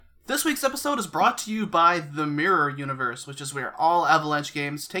This week's episode is brought to you by the Mirror Universe, which is where all Avalanche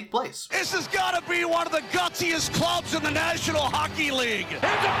games take place. This has got to be one of the gutsiest clubs in the National Hockey League. Here's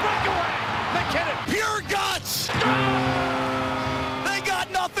a breakaway. McKinnon. Pure guts. They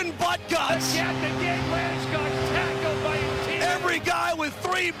got nothing but guts. Yet the game lands got tackled by a team. Every guy with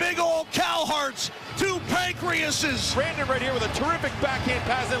 3 big old cow hearts, 2 pancreases. Brandon right here with a terrific backhand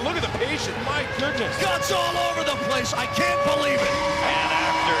pass. And look at the patience. My goodness. Guts all over the place. I can't believe it. And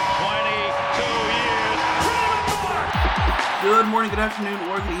after 22 years, put him at the mark. Good morning, good afternoon,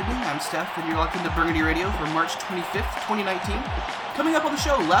 or good evening. I'm Steph, and you're locked into Burgundy Radio for March 25th, 2019. Coming up on the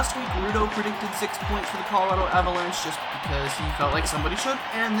show, last week, Rudo predicted 6 points for the Colorado Avalanche just because he felt like somebody should,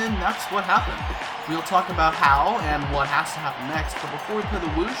 and then that's what happened. We'll talk about how and what has to happen next, but before we play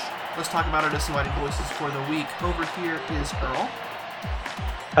the whoosh, let's talk about our disinvited voices for the week. Over here is Earl.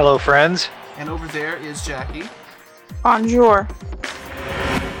 Hello, friends. And over there is Jackie. Bonjour.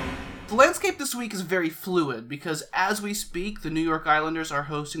 The landscape this week is very fluid because as we speak, the New York Islanders are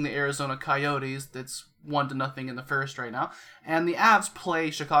hosting the Arizona Coyotes. That's 1-0 in the first right now. And the Avs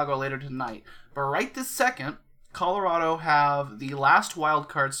play Chicago later tonight. But right this second, Colorado have the last wild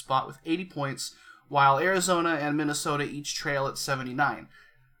card spot with 80 points, while Arizona and Minnesota each trail at 79.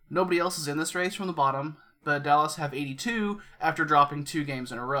 Nobody else is in this race from the bottom, but Dallas have 82 after dropping 2 games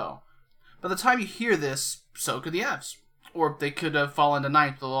in a row. By the time you hear this, so could the Avs. Or they could have fallen to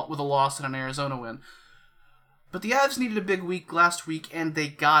 9th with a loss and an Arizona win. But the Avs needed a big week last week, and they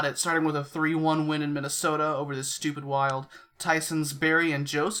got it, starting with a 3-1 win in Minnesota over this stupid Wild. Tyson's Barry and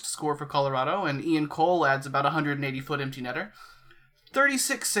Jost score for Colorado, and Ian Cole adds about 180-foot empty netter.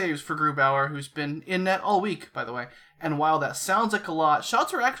 36 saves for Grubauer, who's been in net all week, by the way. And while that sounds like a lot,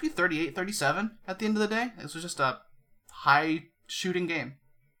 shots were actually 38-37 at the end of the day. This was just a high-shooting game.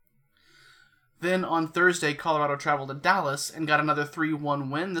 Then on Thursday, Colorado traveled to Dallas and got another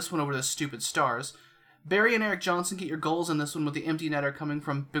 3-1 win, this one over the stupid Stars. Barry and Eric Johnson get your goals in this one with the empty netter coming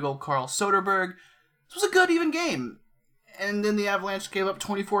from big old Carl Soderberg. This was a good, even game. And then the Avalanche gave up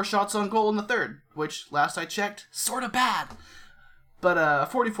 24 shots on goal in the third, which, last I checked, sorta bad. But a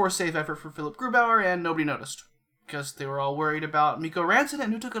 44 save effort for Philip Grubauer, and nobody noticed. Because they were all worried about Mikko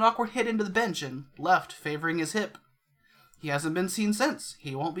Rantanen, who took an awkward hit into the bench and left, favoring his hip. He hasn't been seen since.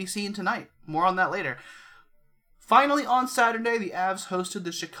 He won't be seen tonight. More on that later. Finally, on Saturday, the Avs hosted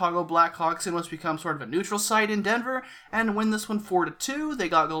the Chicago Blackhawks in what's become sort of a neutral site in Denver, and win this one 4-2. They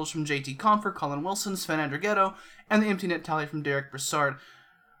got goals from JT Compher, Colin Wilson, Sven Andrighetto, and the empty net tally from Derek Brassard.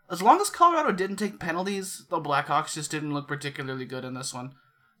 As long as Colorado didn't take penalties, the Blackhawks just didn't look particularly good in this one.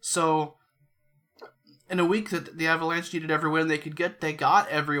 So, in a week that the Avalanche needed every win they could get, they got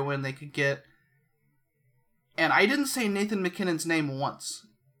every win they could get. And I didn't say Nathan McKinnon's name once.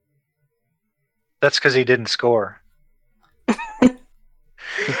 That's because he didn't score.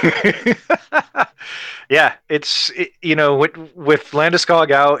 Yeah, with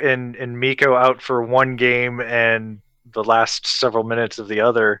Landeskog out and Mikko out for one game and the last several minutes of the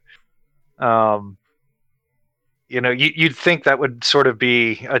other, you'd think that would sort of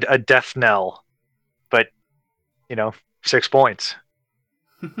be a death knell, but 6 points.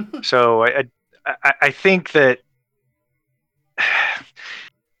 So I think that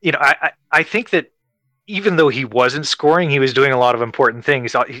I think that even though he wasn't scoring, he was doing a lot of important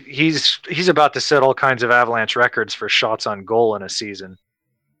things. He's about to set all kinds of Avalanche records for shots on goal in a season.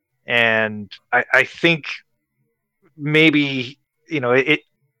 And I think maybe,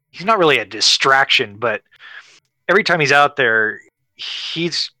 he's not really a distraction, but every time he's out there,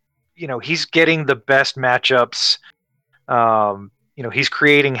 he's getting the best matchups. He's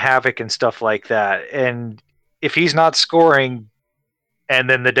creating havoc and stuff like that. And if he's not scoring, and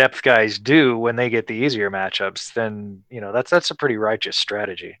then the depth guys do when they get the easier matchups, then that's a pretty righteous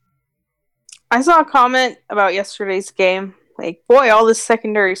strategy. I saw a comment about yesterday's game. Like, boy, all this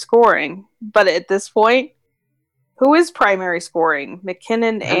secondary scoring. But at this point, who is primary scoring?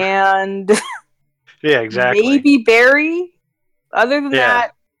 McKinnon and yeah, exactly. Maybe Barry. Other than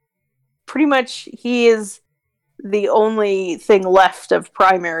that, pretty much he is the only thing left of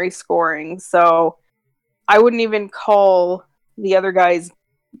primary scoring. So I wouldn't even call the other guys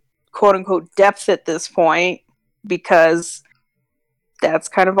quote-unquote depth at this point, because that's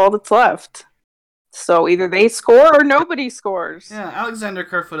kind of all that's left. So either they score or nobody scores. Yeah, Alexander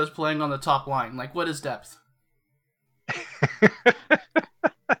Kerfoot is playing on the top line. Like, what is depth?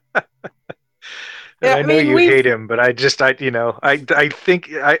 Yeah, I know you hate him, but I think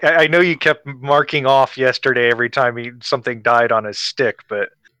I know you kept marking off yesterday every time something died on his stick, but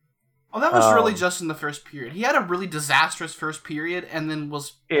Oh, that was really just in the first period. He had a really disastrous first period, and then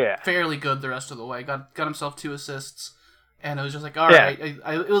was fairly good the rest of the way. Got himself 2 assists, and it was just like, all right.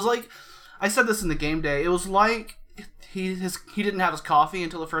 It was like, I said this in the game day. It was like he didn't have his coffee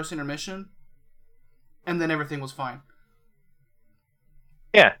until the first intermission, and then everything was fine.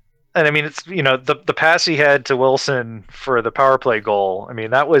 Yeah. And I mean, it's, the pass he had to Wilson for the power play goal. I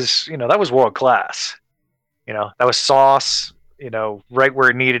methat was world class. That was sauce, right where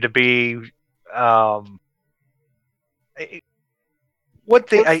it needed to be.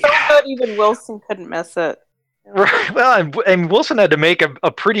 Good, even Wilson couldn't miss it. Right. Well, and Wilson had to make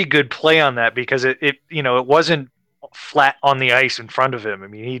a pretty good play on that because it wasn't flat on the ice in front of him. I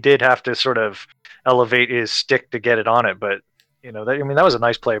mean, he did have to sort of elevate his stick to get it on it, but that was a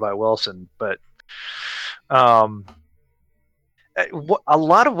nice play by Wilson. But a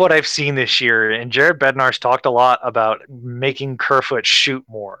lot of what I've seen this year, and Jared Bednar's talked a lot about making Kerfoot shoot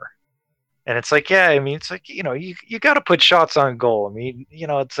more. And it's like, yeah, I mean, it's like, you got to put shots on goal. I mean,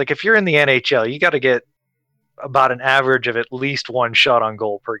 it's like if you're in the NHL, you got to get about an average of at least one shot on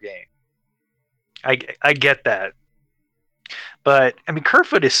goal per game. I get that. But, I mean,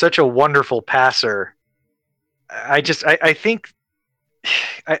 Kerfoot is such a wonderful passer. I think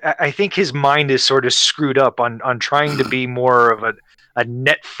his mind is sort of screwed up on trying to be more of a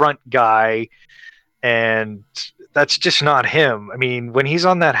net front guy, and that's just not him. I mean, when he's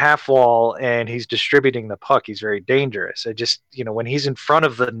on that half wall and he's distributing the puck, he's very dangerous. When he's in front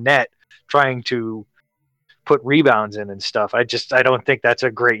of the net trying to put rebounds in and stuff, I don't think that's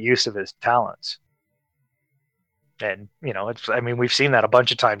a great use of his talents. And, we've seen that a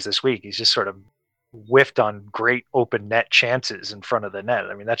bunch of times this week. He's just sort of whiffed on great open net chances in front of the net.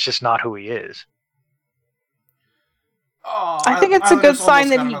 I mean, that's just not who he is. Oh, I think it's a good sign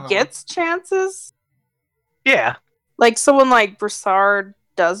that he gets chances. Yeah. Like someone like Brassard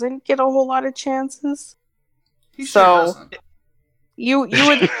doesn't get a whole lot of chances. He sure doesn't. You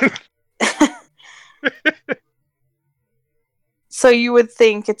would So you would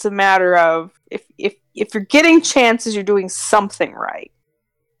think it's a matter of if you're getting chances, you're doing something right.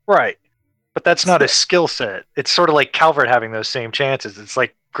 Right. But that's not a skill set. It's sort of like Calvert having those same chances. It's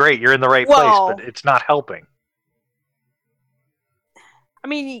like, great, you're in the right place, but it's not helping. I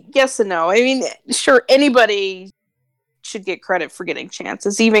mean, yes and no. I mean, sure, anybody should get credit for getting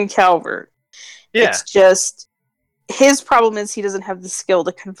chances, even Calvert. Yeah. It's just, his problem is he doesn't have the skill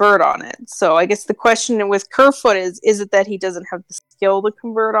to convert on it. So I guess the question with Kerfoot is it that he doesn't have the skill to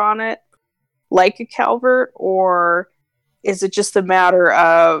convert on it, like a Calvert, or is it just a matter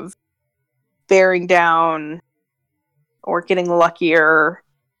of bearing down or getting luckier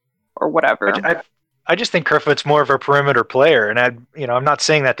or whatever? I just think Kerfoot's more of a perimeter player, and I'm not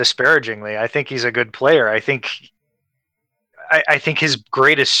saying that disparagingly. I think he's a good player. I think his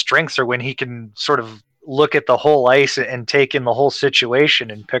greatest strengths are when he can sort of look at the whole ice and take in the whole situation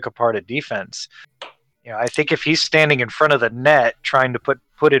and pick apart a defense. I think if he's standing in front of the net trying to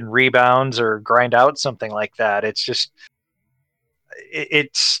put in rebounds or grind out something like that, it's just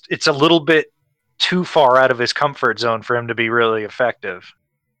it's a little bit too far out of his comfort zone for him to be really effective.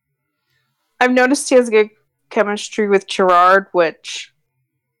 I've noticed he has good chemistry with Girard, which,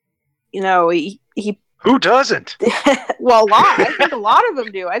 he who doesn't? Well, a lot. I think a lot of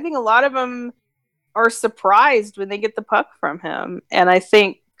them do. I think a lot of them are surprised when they get the puck from him. And I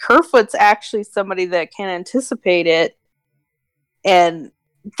think Kerfoot's actually somebody that can anticipate it. And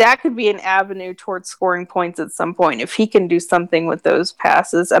that could be an avenue towards scoring points at some point if he can do something with those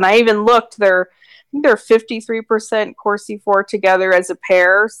passes. And I even looked, they're 53% Corsi 4 together as a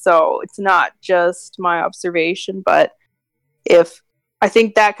pair, so it's not just my observation, but I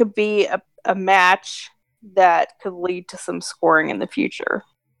think that could be a match that could lead to some scoring in the future.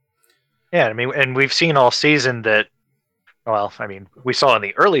 Yeah, I mean, and we've seen all season that, well, I mean, we saw in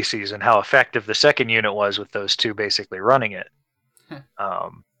the early season how effective the second unit was with those two basically running it.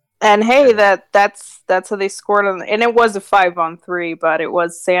 And hey, that's how they scored on, and it was a 5-on-3, but it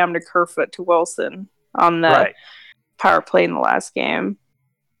was Sam to Kerfoot to Wilson on the power play in the last game.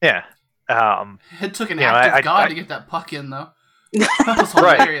 Yeah. It took an active god to get that puck in, though. That was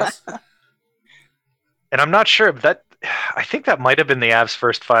hilarious. And I'm not sure, but I think that might have been the Avs'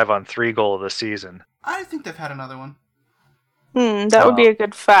 first 5-on-3 goal of the season. I think they've had another one. That would be a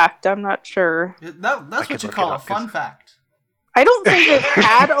good fact. I'm not sure. That's what you call a fun fact. I don't think they've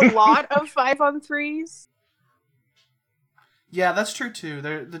had a lot of 5-on-3s. Yeah, that's true too.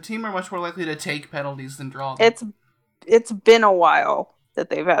 The team are much more likely to take penalties than draw them. It's been a while that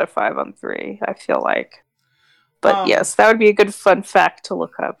they've had a 5-on-3, I feel like. But yes, that would be a good fun fact to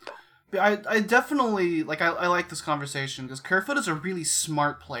look up. I definitely I like this conversation because Kerfoot is a really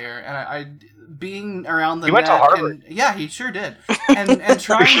smart player, and I being around the He net. went to Harvard. Yeah, he sure did. And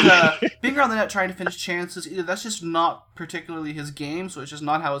trying to being around the net, trying to finish chances. Either that's just not particularly his game, so it's just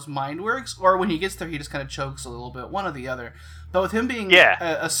not how his mind works, or when he gets there, he just kind of chokes a little bit. One or the other. But with him being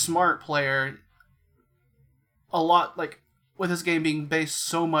a smart player, a lot with his game being based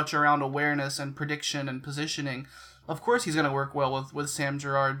so much around awareness and prediction and positioning. Of course he's going to work well with Sam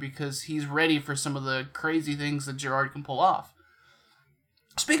Girard because he's ready for some of the crazy things that Girard can pull off.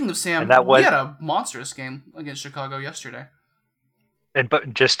 Speaking of Sam, we had a monstrous game against Chicago yesterday.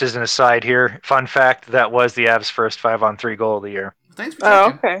 But just as an aside here, fun fact, that was the Avs' first 5-on-3 goal of the year. Thanks for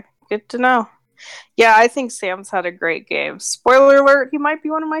checking. Oh, okay. Good to know. Yeah, I think Sam's had a great game. Spoiler alert, he might be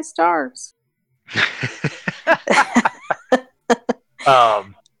one of my stars. He's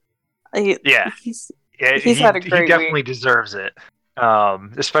had a great week. He definitely deserves it,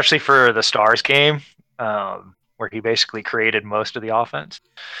 especially for the Stars game, where he basically created most of the offense.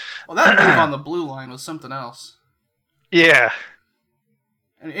 Well, that move on the blue line was something else. Yeah.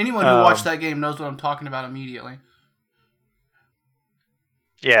 And anyone who watched that game knows what I'm talking about immediately.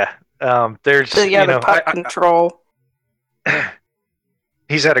 Yeah. There's the puck control.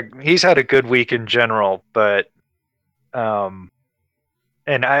 He's had a good week in general, but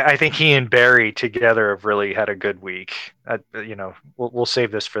and I think he and Barry together have really had a good week. We'll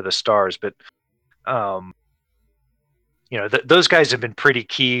save this for the Stars, but those guys have been pretty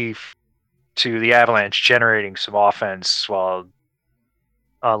key to the Avalanche generating some offense while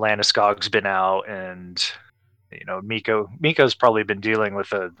Landeskog's been out, and Mikko's probably been dealing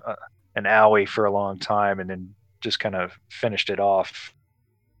with an owie for a long time, and then just kind of finished it off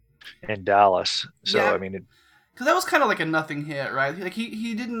in Dallas. So yeah. I mean. Because that was kind of like a nothing hit, right?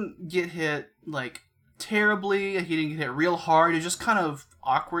 He didn't get hit terribly. He didn't get hit real hard. He was just kind of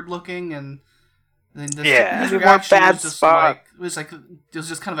awkward looking, and then his reaction was just it was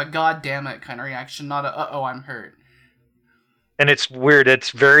just kind of a god damn it kind of reaction, not a uh-oh I'm hurt. And it's weird. It's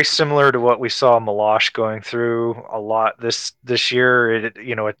very similar to what we saw Milosh going through a lot this year.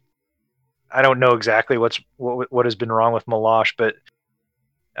 I don't know exactly what has been wrong with Milosh, but.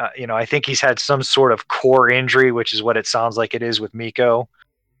 I think he's had some sort of core injury, which is what it sounds like it is with Mikko.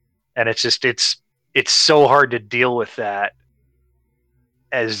 And it's so hard to deal with that.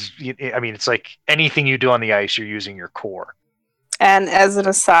 It's like anything you do on the ice, you're using your core. And as an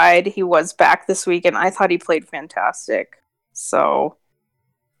aside, he was back this week, and I thought he played fantastic. So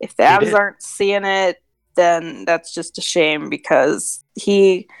if the Avs aren't seeing it, then that's just a shame because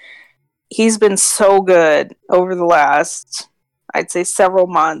he's been so good over the last, I'd say, several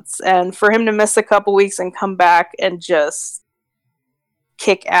months. And for him to miss a couple weeks and come back and just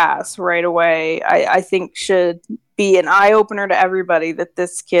kick ass right away, I think should be an eye-opener to everybody that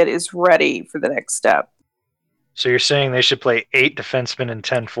this kid is ready for the next step. So you're saying they should play 8 defensemen and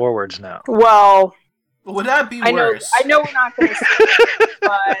 10 forwards now? Well, would that be worse? I know we're not going to see it,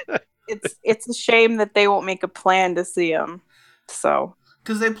 but it's a shame that they won't make a plan to see him. So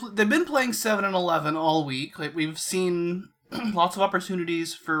because they've been playing 7 and 11 all week. We've seen lots of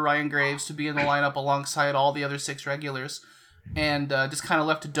opportunities for Ryan Graves to be in the lineup alongside all the other 6 regulars, and just kind of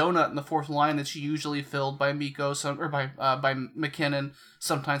left a donut in the fourth line that's usually filled by Mikko, by McKinnon,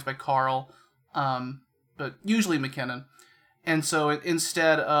 sometimes by Carl, but usually McKinnon. And so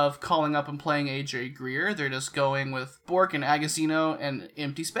instead of calling up and playing AJ Greer, they're just going with Bork and Agostino and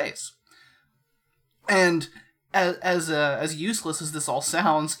empty space. And as useless as this all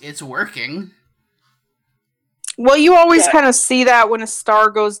sounds, it's working. Well, you always kind of see that when a star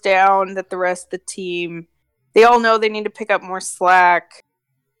goes down, that the rest of the team, they all know they need to pick up more slack.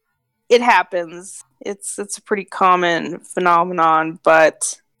 It happens. It's a pretty common phenomenon,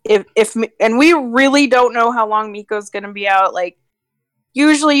 but and we really don't know how long Mikko's going to be out.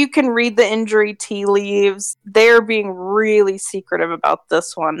 Usually you can read the injury tea leaves. They're being really secretive about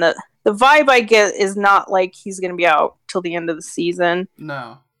this one. The vibe I get is not like he's going to be out till the end of the season.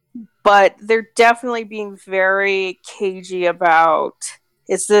 No. But they're definitely being very cagey about,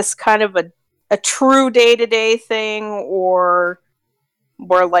 is this kind of a true day-to-day thing or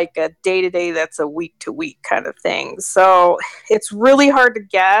more like a day-to-day that's a week-to-week kind of thing. So it's really hard to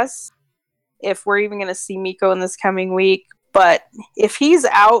guess if we're even going to see Mikko in this coming week. But if he's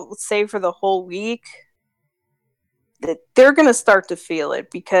out, let's say, for the whole week, they're going to start to feel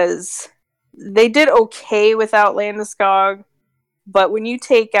it because they did okay without Landeskog. But when you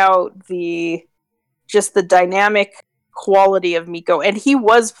take out just the dynamic quality of Mikko, and he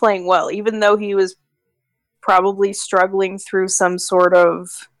was playing well, even though he was probably struggling through some sort of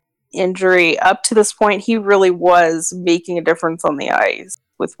injury, up to this point, he really was making a difference on the ice,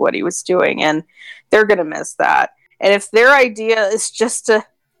 with what he was doing, and they're going to miss that. And if their idea is just to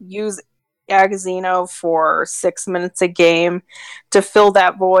use Agazino for 6 minutes a game to fill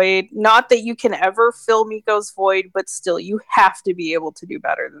that void, not that you can ever fill Mikko's void, but still, you have to be able to do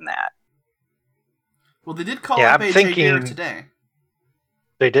better than that. Well, they did call up AJ Greer today.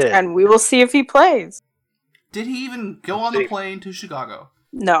 They did. And we will see if he plays. Did he even go on the plane to Chicago?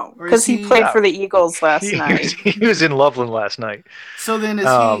 No, because he played for the Eagles last night. He was in Loveland last night. So then is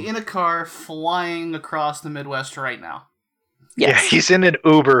he in a car flying across the Midwest right now? Yes. Yeah, he's in an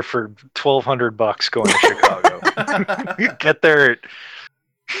Uber for $1,200 going to Chicago. Get there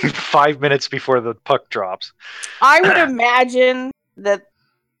 5 minutes before the puck drops. I would imagine that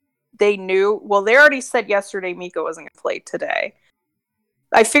they knew. Well, they already said yesterday Mikko wasn't going to play today.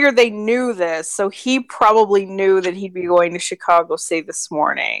 I figured they knew this, so he probably knew that he'd be going to Chicago, say, this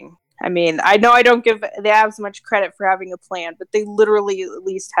morning. I mean, I know I don't give the Avs much credit for having a plan, but they literally at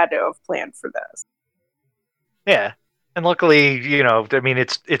least had to have planned for this. Yeah. And luckily, I mean,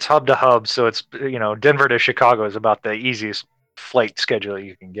 it's hub to hub, so it's, Denver to Chicago is about the easiest flight schedule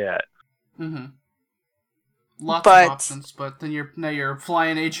you can get. Mm-hmm. Lots of options, but then you're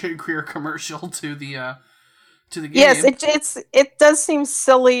flying AJ Greer commercial to the game. Yes, it does seem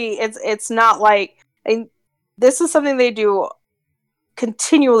silly. It's not like, this is something they do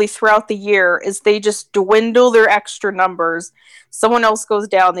continually throughout the year, is they just dwindle their extra numbers. Someone else goes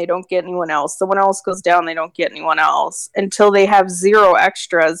down, they don't get anyone else. Someone else goes down, they don't get anyone else, until they have zero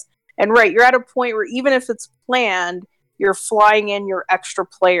extras. And right, you're at a point where even if it's planned, you're flying in your extra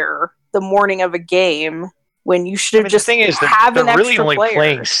player the morning of a game when you should have just the thing is, they're really only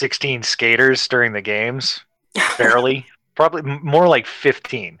playing 16 skaters during the games. Barely. Probably more like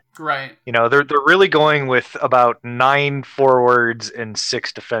 15. Right. They're really going with about 9 forwards and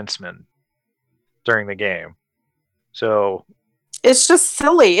 6 defensemen during the game. So it's just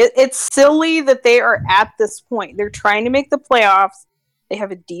silly. It's silly that they are at this point. They're trying to make the playoffs. They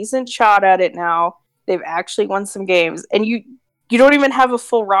have a decent shot at it now. They've actually won some games, and you don't even have a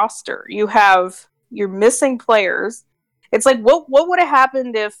full roster. You're missing players. It's like what would have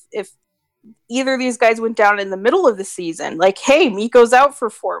happened if either of these guys went down in the middle of the season? Like, hey, Mikko's out for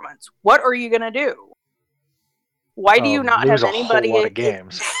 4 months. What are you gonna do? Why do you not have anybody? A whole lot of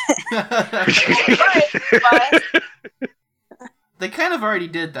games. They kind of already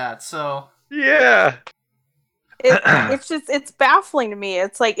did that, so yeah. It's baffling to me.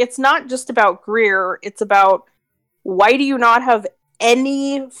 It's like, it's not just about Greer. It's about, why do you not have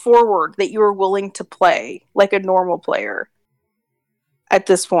any forward that you are willing to play like a normal player at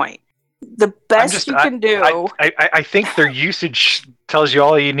this point? The best you can do. I think their usage tells you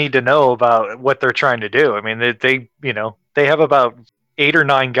all you need to know about what they're trying to do. I mean, they have about 8 or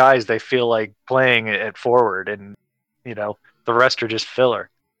 9 guys they feel like playing at forward, and the rest are just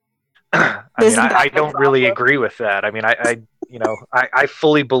filler. I don't really agree with that. I mean, I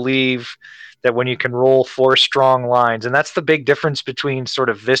fully believe that when you can roll 4 strong lines, and that's the big difference between sort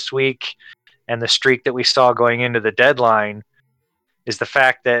of this week and the streak that we saw going into the deadline, is the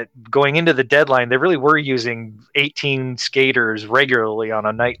fact that going into the deadline, they really were using 18 skaters regularly on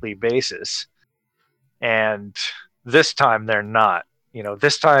a nightly basis. And this time they're not.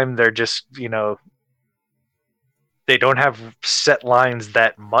 This time they're just, they don't have set lines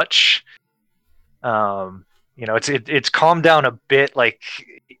that much. It's calmed down a bit. Like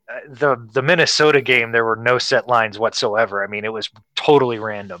the Minnesota game, there were no set lines whatsoever. I mean, it was totally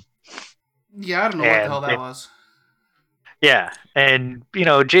random. Yeah, I don't know what the hell that was. Yeah, and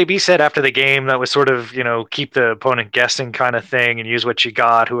JB said after the game that was sort of keep the opponent guessing kind of thing and use what you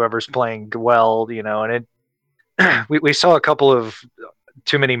got, whoever's playing well, and it we saw a couple of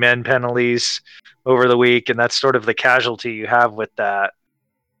too many men penalties over the week, and that's sort of the casualty you have with that.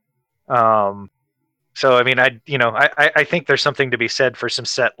 So I mean, I think there's something to be said for some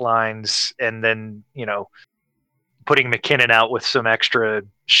set lines, and then putting McKinnon out with some extra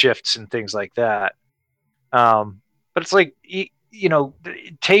shifts and things like that. But it's like,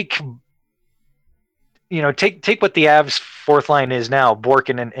 take what the Avs fourth line is now,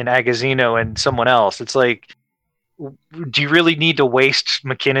 Borkin and Agazino and someone else. It's like, do you really need to waste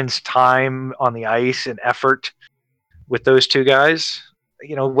McKinnon's time on the ice and effort with those 2 guys?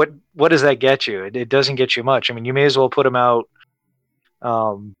 What does that get you? It doesn't get you much. I mean, you may as well put them out,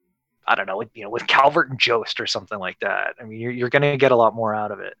 I don't know, with Calvert and Jost or something like that. I mean, you're going to get a lot more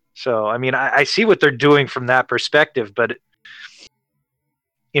out of it. So, I mean, I see what they're doing from that perspective, but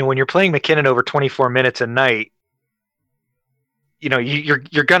when you're playing McKinnon over 24 minutes a night,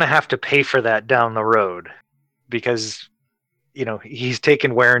 you're going to have to pay for that down the road, because he's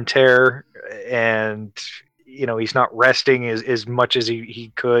taken wear and tear, and he's not resting as much as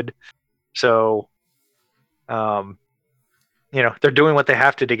he could. So, they're doing what they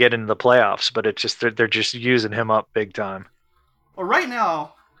have to get into the playoffs, but it's just they're just using him up big time. Well, right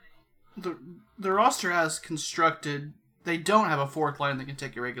now, the roster as constructed, they don't have a fourth line that can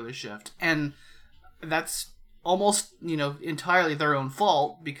take a regular shift, and that's almost entirely their own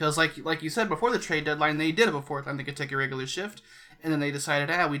fault, because like you said before the trade deadline, they did have a fourth line that could take a regular shift, and then they decided,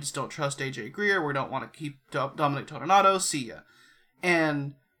 we just don't trust AJ Greer, we don't want to keep Dominic Toninato, see ya.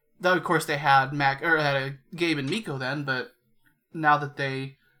 And then, of course, they had Gabe and Mikko then, but now that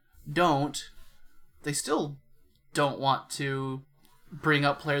they don't, they still don't want to bring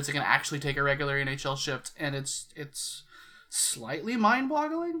up players that can actually take a regular NHL shift, and it's slightly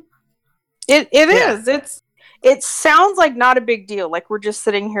mind-boggling. It is. It sounds like not a big deal, like we're just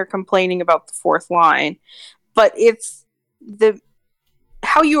sitting here complaining about the fourth line, but it's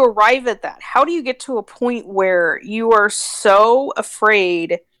how you arrive at that. How do you get to a point where you are so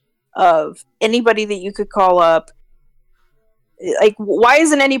afraid of anybody that you could call up? Like, why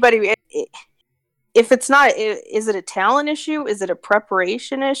isn't anybody... If it's not... Is it a talent issue? Is it a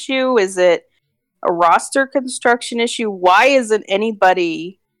preparation issue? Is it a roster construction issue? Why isn't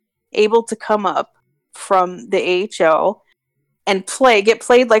anybody able to come up from the AHL and get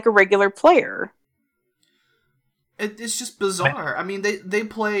played like a regular player? It's just bizarre. I mean, they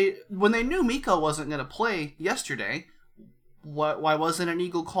play... When they knew Mikko wasn't going to play yesterday, why wasn't an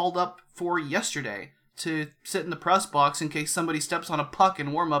Eagle called up for yesterday to sit in the press box in case somebody steps on a puck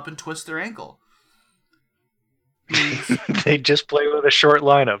and warm up and twist their ankle? They just play with a short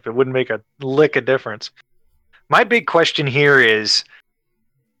lineup. It wouldn't make a lick of difference. My big question here is,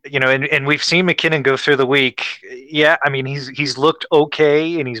 and we've seen MacKinnon go through the week. Yeah, I mean, he's looked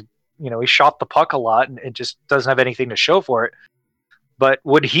okay, and he shot the puck a lot, and it just doesn't have anything to show for it. But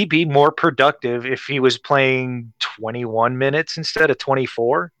would he be more productive if he was playing 21 minutes instead of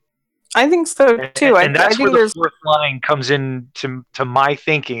 24? I think so too. And that's where the fourth line comes in to my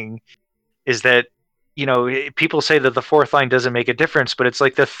thinking, is that, people say that the fourth line doesn't make a difference, but it's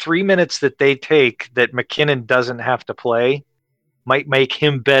like the 3 minutes that they take that MacKinnon doesn't have to play might make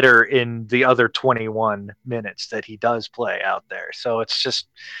him better in the other 21 minutes that he does play out there. So it's just,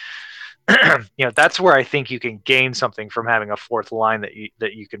 that's where I think you can gain something from having a fourth line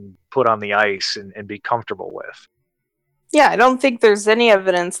that you can put on the ice and be comfortable with. Yeah, I don't think there's any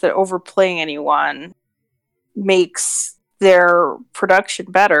evidence that overplaying anyone makes their production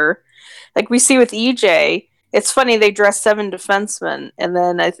better. Like we see with EJ, it's funny, they dressed 7 defensemen, and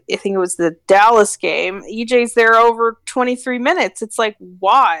then I think it was the Dallas game, EJ's there over 23 minutes. It's like,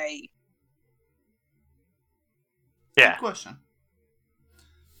 why? Yeah. Good question.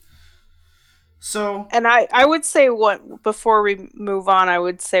 So, and I would say before we move on, I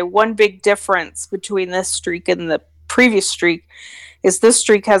would say one big difference between this streak and the previous streak is this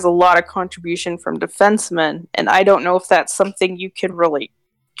streak has a lot of contribution from defensemen, and I don't know if that's something you can really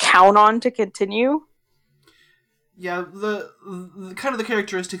count on to continue. Yeah, the kind of the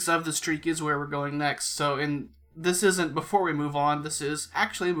characteristics of the streak is where we're going next. So, this isn't before we move on. This is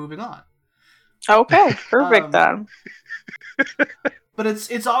actually moving on. Okay, perfect then. But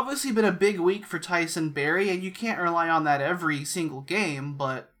it's obviously been a big week for Tyson Barrie, and you can't rely on that every single game.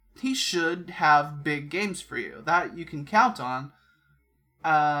 But he should have big games for you. That you can count on.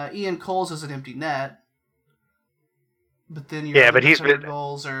 Ian Coles has an empty net. But then he's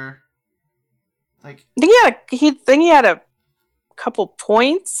goals are like he had a couple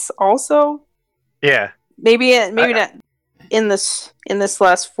points also. Yeah, maybe not in this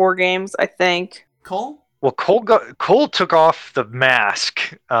last 4 games. I think Cole. Well, Cole took off the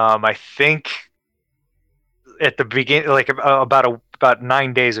mask. I think at the beginning, like about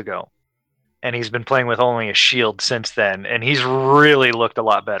 9 days ago, and he's been playing with only a shield since then, and he's really looked a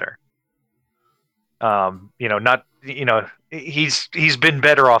lot better. He's been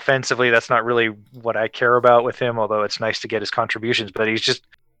better offensively. That's not really what I care about with him, although it's nice to get his contributions. But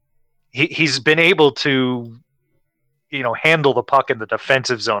he's been able to, handle the puck in the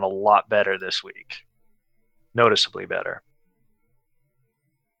defensive zone a lot better this week, noticeably better.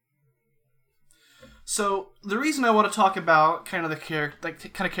 So the reason I want to talk about kind of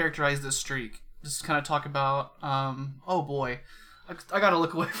characterize this streak, just kind of talk about, oh boy, I gotta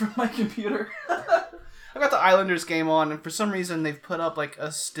look away from my computer. I got the Islanders game on, and for some reason they've put up like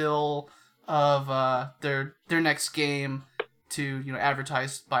a still of their next game to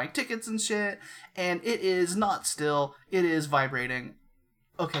advertise buying tickets and shit, and it is not still, it is vibrating.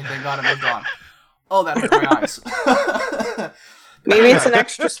 Okay, thank God I moved on. Oh, that hurt my eyes. Maybe it's an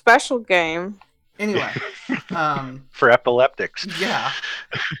extra special game. Anyway, for epileptics. Yeah.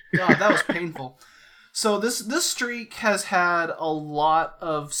 God, that was painful. So this streak has had a lot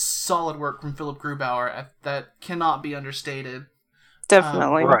of solid work from Philip Grubauer that cannot be understated.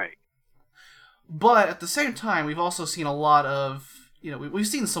 Definitely. Right. But at the same time, we've also seen a lot of, we've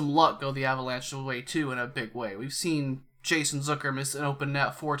seen some luck go the Avalanche's way too in a big way. We've seen Jason Zucker miss an open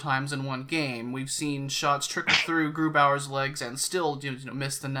net 4 times in one game. We've seen shots trickle through Grubauer's legs and still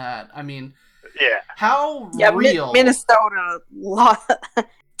miss the net. I mean, how real? Minnesota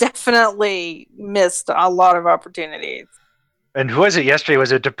definitely missed a lot of opportunities. And who was it yesterday?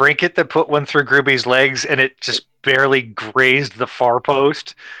 Was it DeBrincat that put one through Gruby's legs and it just barely grazed the far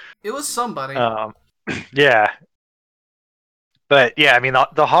post? It was somebody. Yeah. But yeah, I mean,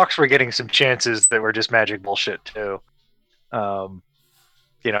 the Hawks were getting some chances that were just magic bullshit too. I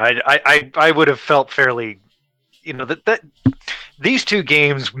would have felt fairly, that these 2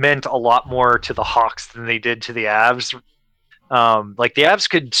 games meant a lot more to the Hawks than they did to the Avs. Like the Avs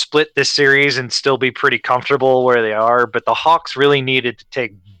could split this series and still be pretty comfortable where they are, but the Hawks really needed to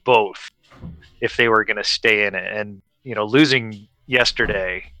take both if they were going to stay in it. And losing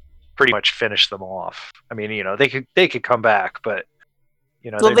yesterday pretty much finished them off. I mean, they could come back, but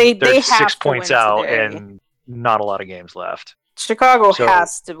they're 6 points out today. And not a lot of games left. Chicago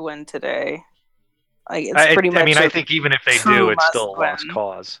has to win today. It's pretty much. I mean, I think even if they do, it's still a lost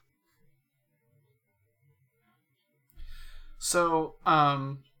cause. So,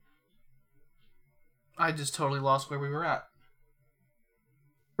 I just totally lost where we were at.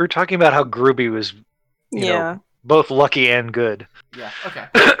 We were talking about how Gruby was, both lucky and good. Yeah. Okay.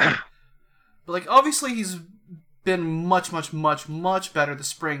 But obviously, he's been much, much, much, much better this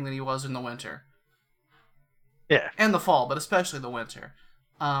spring than he was in the winter. Yeah. And the fall, but especially the winter.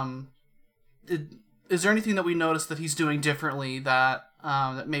 Is there anything that we noticed that he's doing differently that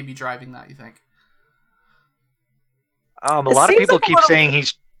may be driving that, you think? A lot of people keep saying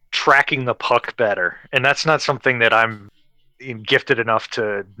he's tracking the puck better, and that's not something that I'm gifted enough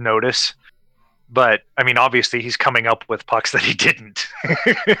to notice. But, I mean, obviously he's coming up with pucks that he didn't.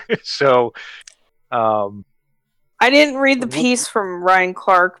 So, I didn't read the piece from Ryan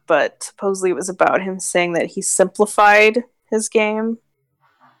Clark, but supposedly it was about him saying that he simplified his game.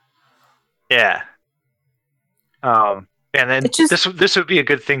 Yeah. And then this would be a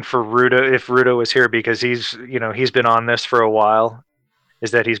good thing for Ruda if Ruda was here, because he's been on this for a while,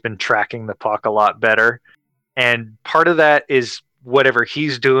 is that he's been tracking the puck a lot better. And part of that is whatever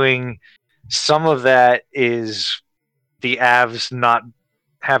he's doing. Some of that is the Avs not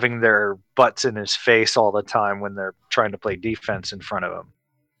having their butts in his face all the time when they're trying to play defense in front of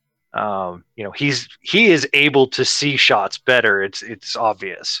him. He is able to see shots better. It's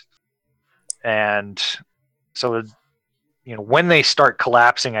obvious. And so, when they start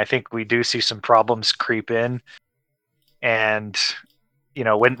collapsing, I think we do see some problems creep in. And,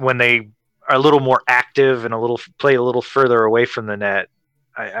 when they are a little more active and play a little further away from the net,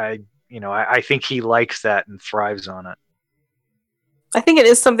 I think he likes that and thrives on it. I think it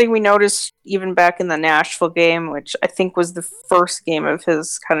is something we noticed even back in the Nashville game, which I think was the first game of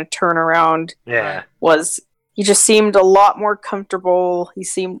his kind of turnaround. Yeah. Was he just seemed a lot more comfortable. He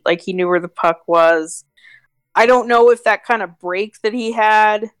seemed like he knew where the puck was. I don't know if that kind of break that he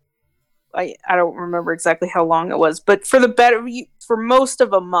had, I don't remember exactly how long it was, but for most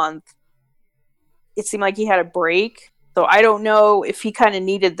of a month, it seemed like he had a break. So I don't know if he kind of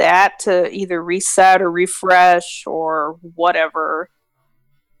needed that to either reset or refresh or whatever.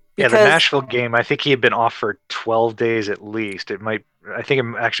 Because, the Nashville game, I think he had been off for 12 days at least. I think it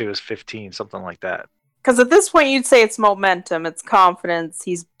actually was 15, something like that. Because at this point, you'd say it's momentum, it's confidence,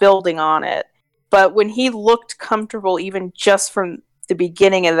 he's building on it. But when he looked comfortable, even just from the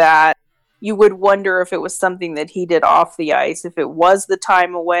beginning of that, you would wonder if it was something that he did off the ice, if it was the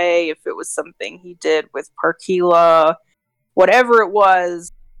time away, if it was something he did with Parkila, whatever it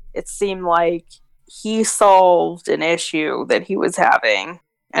was, it seemed like he solved an issue that he was having,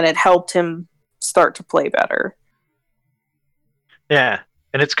 and it helped him start to play better. Yeah,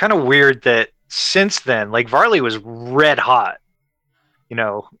 and it's kind of weird that since then, like, Varley was red hot.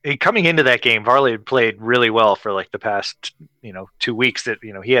 Coming into that game, Varley had played really well for like the past, 2 weeks. That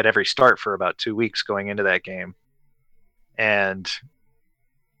he had every start for about 2 weeks going into that game, and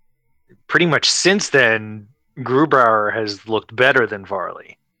pretty much since then, Grubauer has looked better than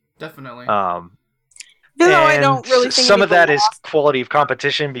Varley. Definitely. I don't really think some of that is quality of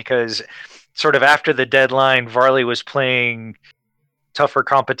competition, because sort of after the deadline, Varley was playing tougher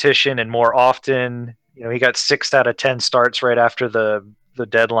competition and more often. He got 6 out of 10 starts right after the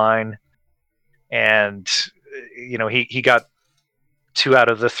deadline, and he got 2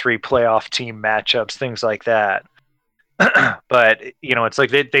 out of the 3 playoff team matchups, things like that. But it's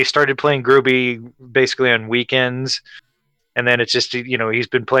like they started playing Gruby basically on weekends, and then it's just he's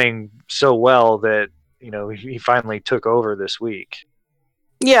been playing so well that he finally took over this week.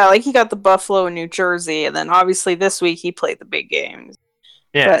 Yeah, like he got the Buffalo in New Jersey, and then obviously this week he played the big games.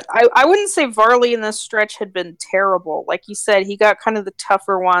 Yeah. But I wouldn't say Varley in this stretch had been terrible. Like you said, he got kind of the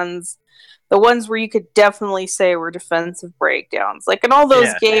tougher ones, the ones where you could definitely say were defensive breakdowns. Like in all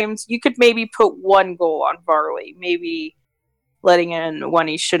those games, you could maybe put one goal on Varley, maybe letting in one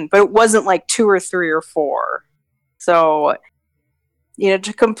he shouldn't, but it wasn't like 2 or 3 or 4. So,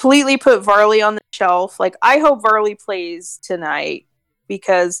 to completely put Varley on the shelf, like I hope Varley plays tonight,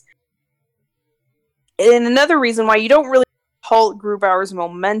 because and another reason why you don't really halt Grubauer's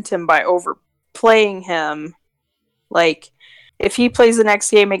momentum by overplaying him, like if he plays the next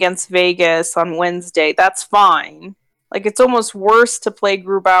game against Vegas on Wednesday, that's fine. Like it's almost worse to play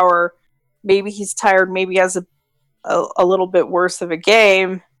Grubauer. Maybe he's tired, maybe he has a little bit worse of a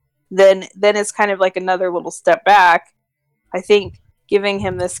game, then it's kind of like another little step back. I think giving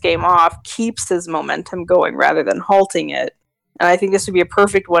him this game off keeps his momentum going rather than halting it. And I think this would be a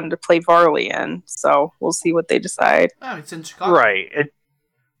perfect one to play Varley in. So we'll see what they decide. Oh, it's in Chicago. Right.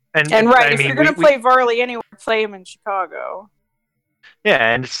 And right, if you're going to play Varley anywhere, play him in Chicago.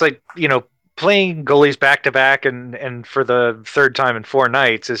 Yeah, and it's like, playing goalies back-to-back and for the third time in 4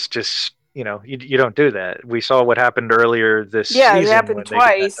 nights is just, you don't do that. We saw what happened earlier this season. Yeah, it happened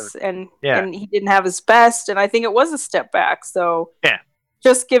twice, and he didn't have his best, and I think it was a step back. So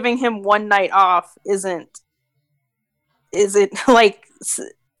just giving him one night off isn't like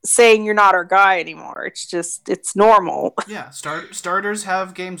saying you're not our guy anymore. It's just, it's normal. Yeah, starters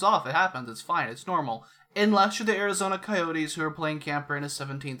have games off. It happens. It's fine. It's normal. Unless you're the Arizona Coyotes, who are playing Camper in his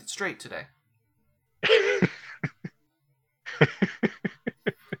 17th straight today.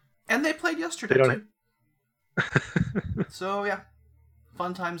 And they played yesterday, too. So, yeah.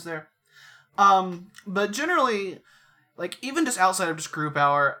 Fun times there. But generally, like, even just outside of just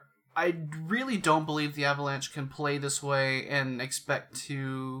Grubauer, I really don't believe the Avalanche can play this way and expect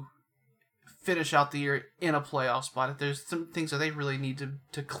to finish out the year in a playoff spot. There's some things that they really need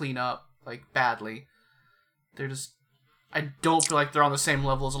to clean up, like, badly. I don't feel like they're on the same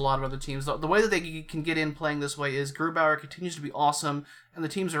level as a lot of other teams. The way that they can get in playing this way is Grubauer continues to be awesome, and the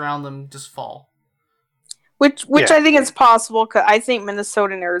teams around them just fall. Which I think is possible, because I think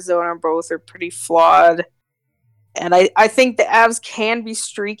Minnesota and Arizona both are pretty flawed. And I think the Avs can be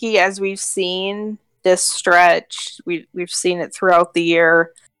streaky, as we've seen this stretch. We've seen it throughout the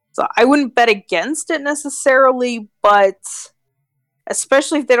year. So I wouldn't bet against it necessarily, but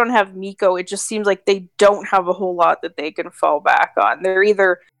especially if they don't have Mikko, it just seems like they don't have a whole lot that they can fall back on. They're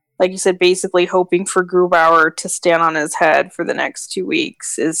either, like you said, basically hoping for Grubauer to stand on his head for the next 2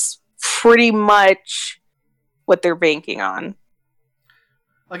 weeks is pretty much what they're banking on.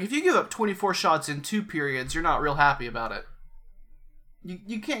 Like, if you give up 24 shots in 2 periods, you're not real happy about it.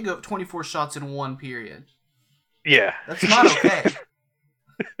 You can't give up 24 shots in 1 period. Yeah. That's not okay.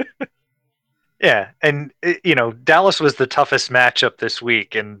 Yeah, and Dallas was the toughest matchup this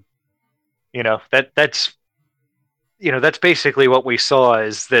week, and that's basically what we saw,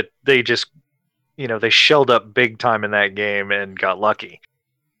 is that they just they shelled up big time in that game and got lucky.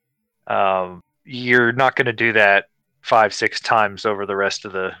 You're not going to do that 5-6 times over the rest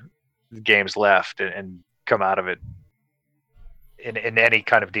of the games left and come out of it in any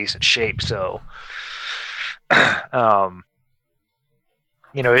kind of decent shape. So, I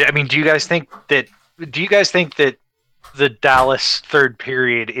mean, do you guys think that the Dallas third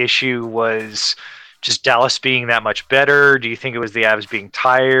period issue was just Dallas being that much better? Do you think it was the Avs being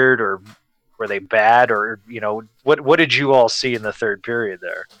tired, or were they bad, or what did you all see in the third period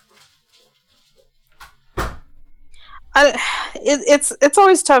there? It's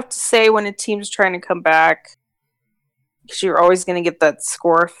always tough to say when a team's trying to come back, because you're always going to get that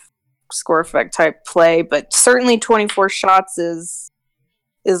score effect type play. But certainly 24 shots is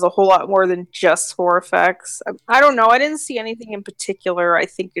a whole lot more than just score effects. I don't know. I didn't see anything in particular. I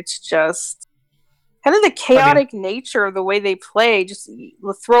think it's just kind of the chaotic nature of the way they play, just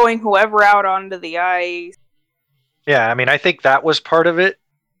throwing whoever out onto the ice. Yeah, I mean, I think that was part of it.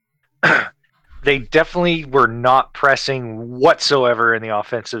 They definitely were not pressing whatsoever in the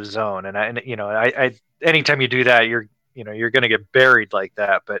offensive zone, and I anytime you do that, you're going to get buried like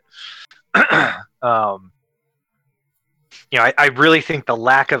that. But I really think the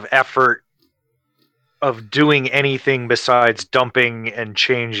lack of effort of doing anything besides dumping and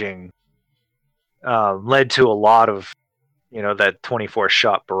changing led to a lot of that 24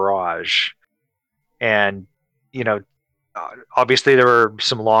 shot barrage, and obviously there were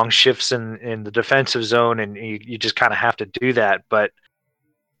some long shifts in the defensive zone, and you just kind of have to do that. But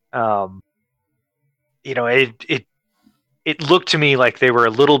it looked to me like they were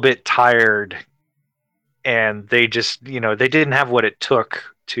a little bit tired, and they just they didn't have what it took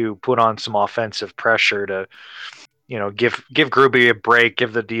to put on some offensive pressure to give Gruby a break,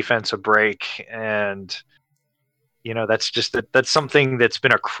 give the defense a break. And that's something that's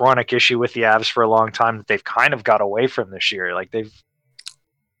been a chronic issue with the Avs for a long time that they've kind of got away from this year. Like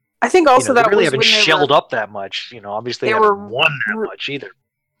I think also they that really was haven't when shelled up that much. Obviously they haven't won that much either.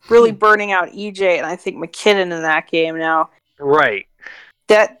 Really burning out EJ and I think McKinnon in that game now. Right.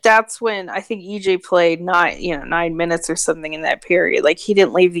 That's when I think EJ played 9 minutes or something in that period. Like he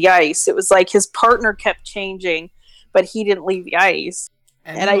didn't leave the ice. It was like his partner kept changing, but he didn't leave the ice.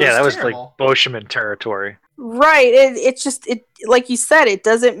 That was like Boschman territory. Right. It's just like you said, it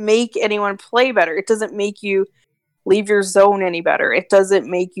doesn't make anyone play better. It doesn't make you leave your zone any better. It doesn't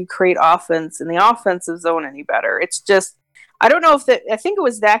make you create offense in the offensive zone any better. It's just, I don't know I think it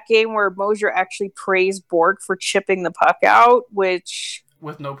was that game where Mosier actually praised Bork for chipping the puck out, which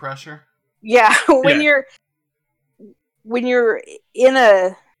with no pressure. Yeah, when you're in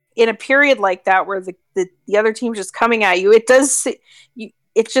a period like that where the other team's just coming at you, it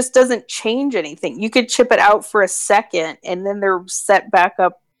just doesn't change anything. You could chip it out for a second and then they're set back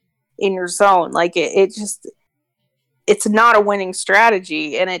up in your zone. Like it's not a winning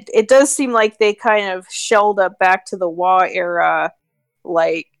strategy. And it does seem like they kind of shelled up back to the Waugh era,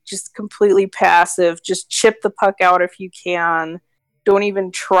 like just completely passive, just chip the puck out if you can. Don't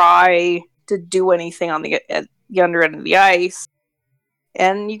even try to do anything on at the under end of the ice.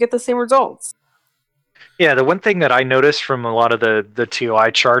 And you get the same results. Yeah, the one thing that I noticed from a lot of the TOI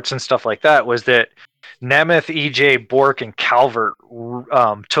charts and stuff like that was that Nemeth, EJ, Bork, and Calvert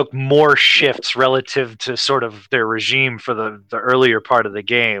took more shifts relative to sort of their regime for the earlier part of the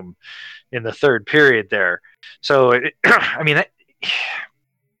game in the third period there. So,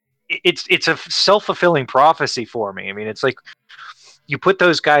 it's a self-fulfilling prophecy for me. I mean, it's like you put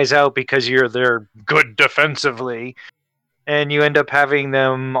those guys out because they're good defensively, and you end up having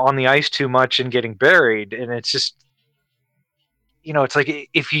them on the ice too much and getting buried. And it's just, it's like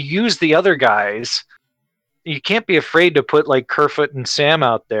if you use the other guys, you can't be afraid to put like Kerfoot and Sam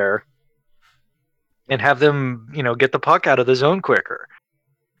out there and have them, get the puck out of the zone quicker.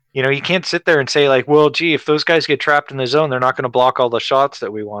 You can't sit there and say like, well, gee, if those guys get trapped in the zone, they're not going to block all the shots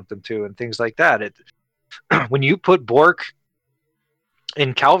that we want them to and things like that. When you put Bork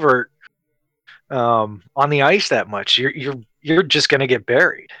and Calvert on the ice that much, you're just going to get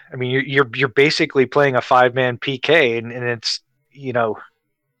buried. I mean, you're basically playing a 5-man PK, and it's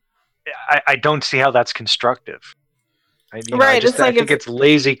I don't see how that's constructive. I think it's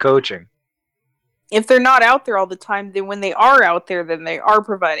lazy coaching. If they're not out there all the time, then when they are out there, then they are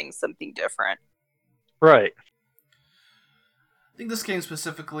providing something different. Right. I think this game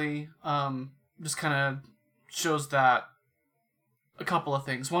specifically just kind of shows that a couple of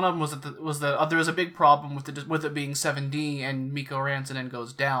things. One of them was that there was a big problem with it being 7D and Mikko Rantanen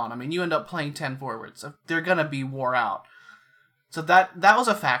goes down. I mean, you end up playing 10 forwards. They're gonna be wore out. So that was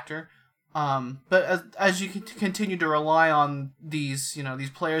a factor. But as you continue to rely on these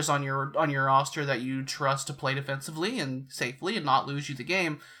players on your roster that you trust to play defensively and safely and not lose you the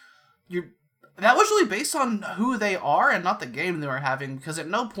game, that was really based on who they are and not the game they were having. Because at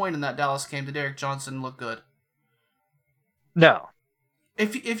no point in that Dallas game did Erik Johnson look good. No.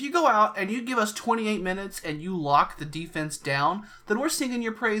 If you go out and you give us 28 minutes and you lock the defense down, then we're singing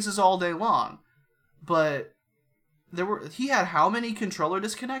your praises all day long. But he had how many controller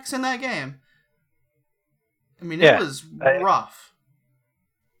disconnects in that game? I mean, it was rough.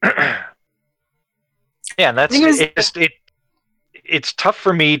 Yeah, and it's tough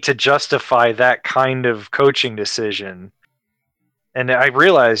for me to justify that kind of coaching decision. And I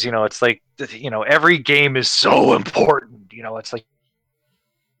realize, it's like, every game is so important. It's like.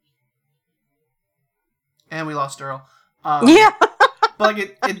 And we lost Earl. Yeah. But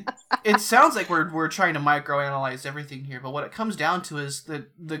like it sounds like we're trying to microanalyze everything here, but what it comes down to is that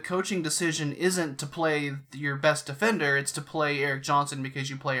the coaching decision isn't to play your best defender, it's to play Erik Johnson because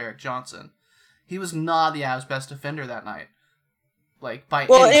you play Erik Johnson. He was not the Avs' best defender that night. Like by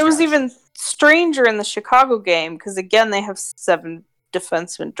Well, any it was stretch. even stranger in the Chicago game because again they have 7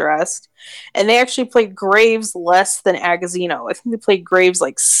 defensemen dressed, and they actually played Graves less than Agazino. I think they played Graves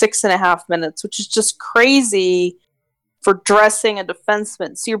like 6.5 minutes, which is just crazy for dressing a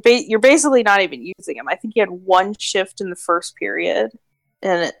defenseman. So you're basically not even using him. I think he had 1 shift in the first period,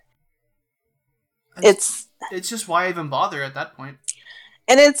 and it's just why even bother at that point.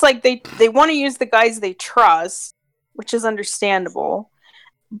 And it's like they want to use the guys they trust, which is understandable.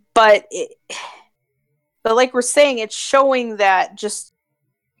 But like we're saying, it's showing that just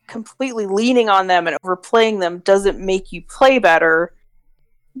completely leaning on them and overplaying them doesn't make you play better.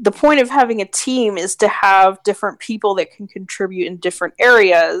 The point of having a team is to have different people that can contribute in different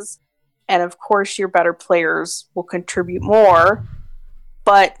areas. And of course, your better players will contribute more.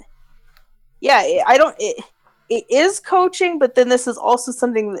 But yeah, it is coaching, but then this is also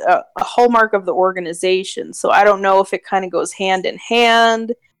something, a hallmark of the organization. So I don't know if it kind of goes hand in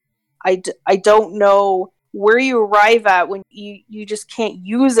hand. I don't know where you arrive at when you just can't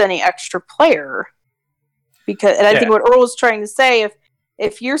use any extra player. I think what Earl was trying to say,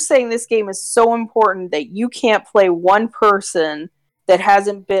 if you're saying this game is so important that you can't play one person that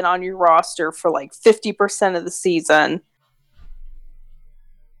hasn't been on your roster for like 50% of the season,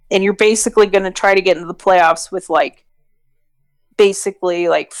 and you're basically going to try to get into the playoffs with basically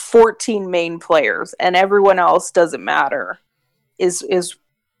 14 main players and everyone else doesn't matter, is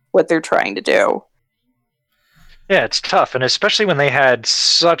what they're trying to do. Yeah, it's tough, and especially when they had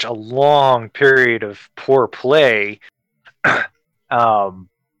such a long period of poor play. I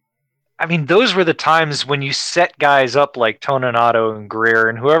mean, those were the times when you set guys up like Toninato and Greer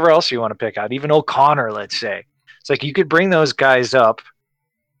and whoever else you want to pick out, even O'Connor, let's say. It's like you could bring those guys up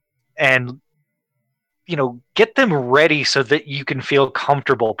and, get them ready so that you can feel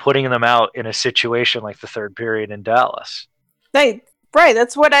comfortable putting them out in a situation like the third period in Dallas. Right,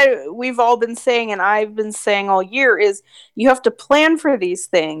 that's what we've all been saying, and I've been saying all year, is you have to plan for these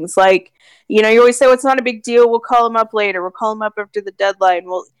things. You always say, well, it's not a big deal, we'll call them up later, we'll call them up after the deadline,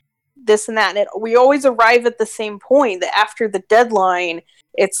 well, this and that, and we always arrive at the same point, that after the deadline,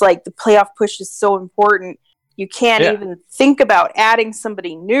 it's like the playoff push is so important, you can't even think about adding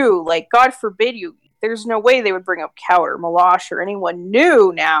somebody new. God forbid there's no way they would bring up Kaut or Milosh or anyone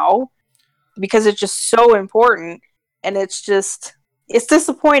new now, because it's just so important, and it's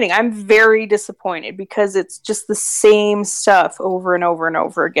disappointing. I'm very disappointed because it's just the same stuff over and over and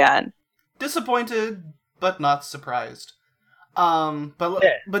over again. Disappointed, but not surprised.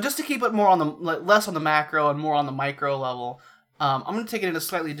 But just to keep it more on the less on the macro and more on the micro level, I'm going to take it in a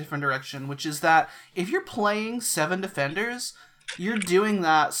slightly different direction, which is that if you're playing 7 defenders, you're doing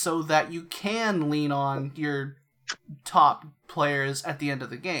that so that you can lean on your top players at the end of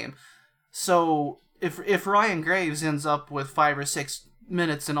the game. So if Ryan Graves ends up with 5 or 6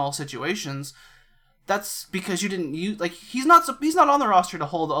 minutes in all situations, that's because you didn't use, he's not on the roster to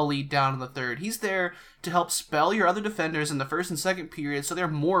hold a lead down in the third. He's there to help spell your other defenders in the first and second period so they're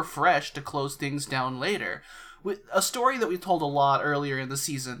more fresh to close things down later. With a story that we told a lot earlier in the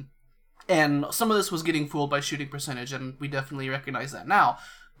season, and some of this was getting fooled by shooting percentage, and we definitely recognize that now,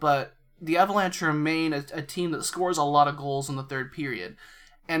 but the Avalanche remain a team that scores a lot of goals in the third period.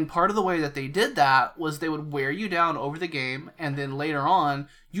 And part of the way that they did that was they would wear you down over the game, and then later on,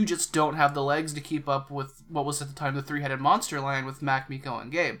 you just don't have the legs to keep up with what was at the time the three-headed monster line with Mac, Mikko,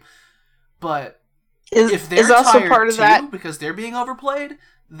 and Gabe. But if they're tired part of that because they're being overplayed,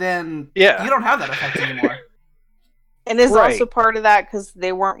 then you don't have that effect anymore. And is also part of that because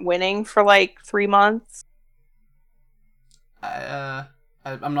they weren't winning for 3 months?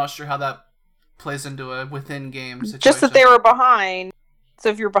 I'm not sure how that plays into a within-game situation. Just that they were behind. So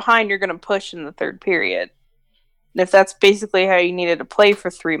if you're behind, you're going to push in the third period. And if that's basically how you needed to play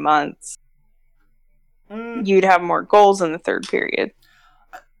for 3 months, you'd have more goals in the third period.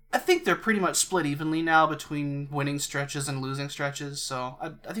 I think they're pretty much split evenly now between winning stretches and losing stretches, so I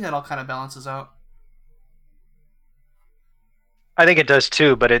think that all kind of balances out. I think it does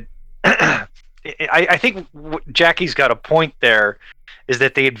too, but I think Jackie's got a point there, is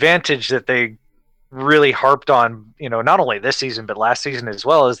that the advantage that they really harped on, not only this season, but last season as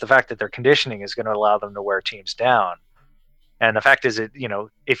well, is the fact that their conditioning is going to allow them to wear teams down. And the fact is that,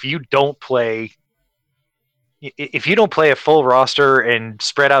 if you don't play a full roster and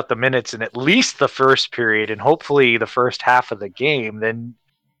spread out the minutes in at least the first period and hopefully the first half of the game, then,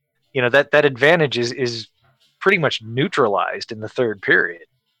 that advantage is pretty much neutralized in the third period.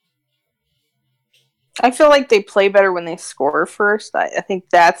 I feel like they play better when they score first. I think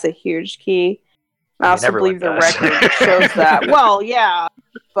that's a huge key. I also believe the record shows that. Well, yeah,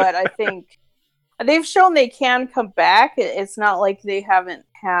 but I think they've shown they can come back. It's not like they haven't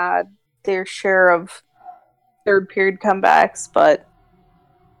had their share of third period comebacks, but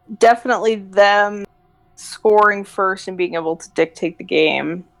definitely them scoring first and being able to dictate the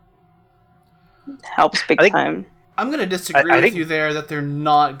game helps big time. I'm going to disagree with you there that they're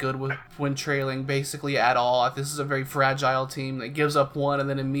not good when trailing basically at all. This is a very fragile team that gives up one and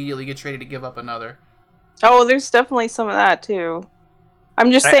then immediately gets ready to give up another. Oh, there's definitely some of that too.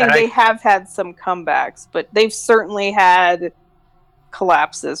 I'm just saying they have had some comebacks, but they've certainly had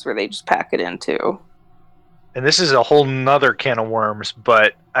collapses where they just pack it in too. And this is a whole nother can of worms,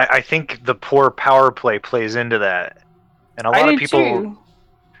 but I think the poor power play plays into that. And a lot of people,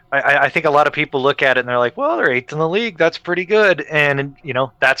 I think a lot of people look at it and they're like, well, they're 8th in the league. That's pretty good. And,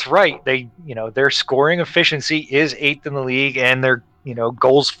 that's right. Their scoring efficiency is 8th in the league, and their,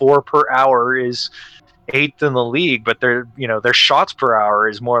 goals for per hour is 8th in the league, but their shots per hour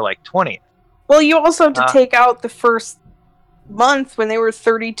is more like 20th. Well, you also have to take out the first month when they were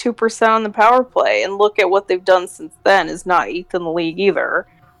 32% on the power play and look at what they've done since then is not 8th in the league either.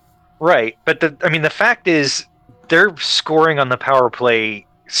 Right. But the fact is their scoring on the power play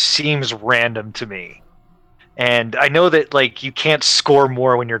seems random to me. And I know that you can't score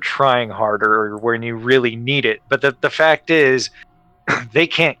more when you're trying harder or when you really need it. But the fact is they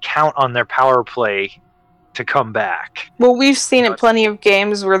can't count on their power play to come back. Well, we've seen it plenty of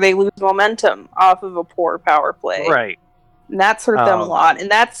games where they lose momentum off of a poor power play. Right. And that's hurt them a lot.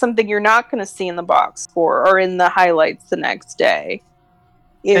 And that's something you're not going to see in the box score or in the highlights the next day.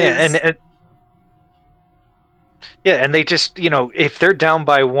 And they just, if they're down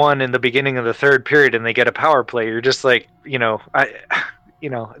by 1 in the beginning of the third period and they get a power play, you're just like, this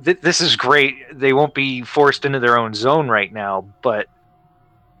is great. They won't be forced into their own zone right now, but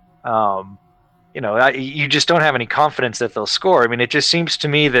you just don't have any confidence that they'll score. I mean, it just seems to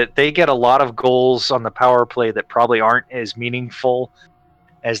me that they get a lot of goals on the power play that probably aren't as meaningful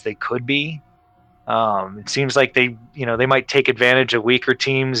as they could be. It seems like they might take advantage of weaker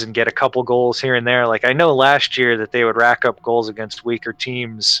teams and get a couple goals here and there. Like I know last year that they would rack up goals against weaker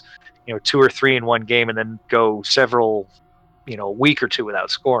teams, 2 or 3 in one game, and then go several, a week or two without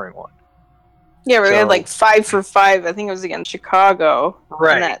scoring one. Yeah, they had 5 for 5. I think it was against Chicago.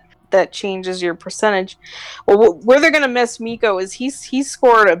 Right. And that changes your percentage. Well, where they're going to miss Mikko is he's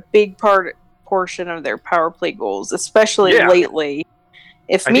scored a big portion of their power play goals, especially lately.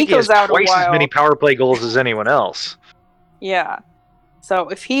 If Mikko's out a while, twice as many power play goals as anyone else. Yeah. So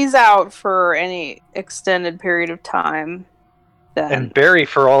if he's out for any extended period of time, then and Barry,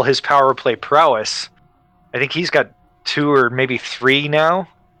 for all his power play prowess, I think he's got 2 or maybe 3 now.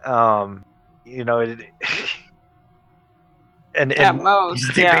 And at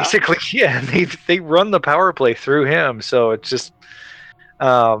most, basically, they run the power play through him. So it's just,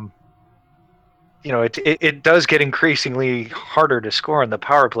 it does get increasingly harder to score on the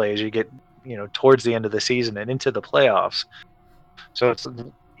power play as you get, towards the end of the season and into the playoffs. So it's,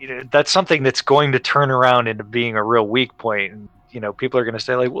 that's something that's going to turn around into being a real weak point. And, people are going to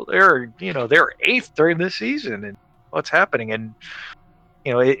say well, they're 8th during this season and what's happening. And,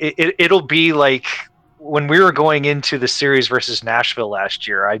 it'll be like, when we were going into the series versus Nashville last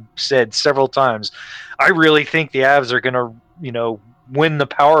year, I said several times, I really think the Avs are going to, win the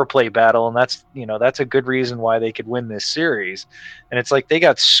power play battle, and that's a good reason why they could win this series. And it's like they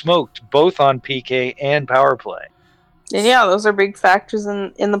got smoked both on PK and power play. And yeah, those are big factors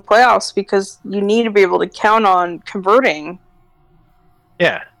in the playoffs because you need to be able to count on converting.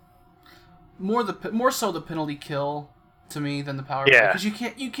 Yeah. More so the penalty kill to me than the power play, because you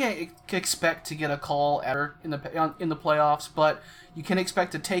can't expect to get a call ever in the playoffs, but you can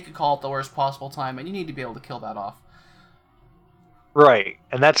expect to take a call at the worst possible time, and you need to be able to kill that off. Right,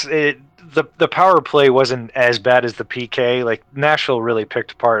 and that's it. The power play wasn't as bad as the PK. Like Nashville really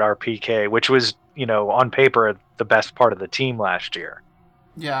picked apart our PK, which was on paper the best part of the team last year.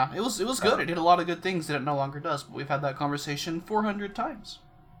 Yeah, it was good. It did a lot of good things that it no longer does. But we've had that conversation 400 times.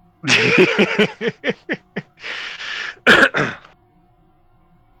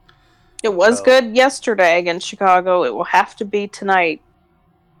 It was good yesterday against Chicago. It will have to be tonight.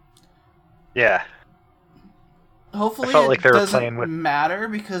 Yeah. Hopefully it doesn't matter,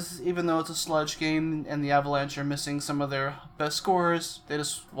 because even though it's a sludge game and the Avalanche are missing some of their best scorers, they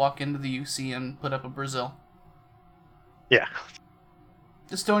just walk into the UC and put up a Brazil. Yeah.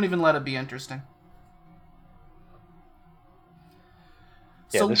 Just don't even let it be interesting.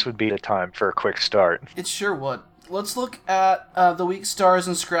 Yeah, this would be the time for a quick start. It sure would. Let's look at the week's stars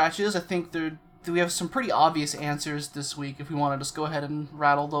and scratches. I think we have some pretty obvious answers this week if we want to just go ahead and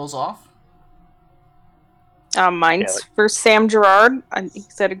rattle those off. Mine's for Sam Girard.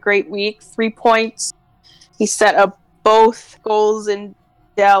 He's had a great week. 3 points. He set up both goals in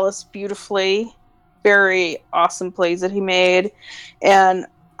Dallas beautifully. Very awesome plays that he made. And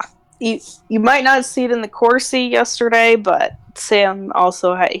you might not see it in the Corsi yesterday, but Sam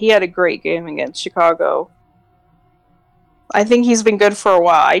also had a great game against Chicago. I think he's been good for a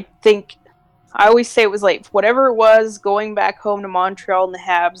while. I always say it was like whatever it was going back home to Montreal in the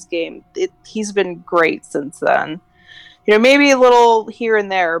Habs game. He's been great since then. maybe a little here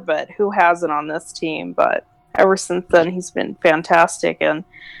and there, but who hasn't on this team? But ever since then, he's been fantastic. And,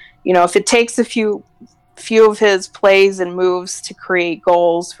 if it takes a few of his plays and moves to create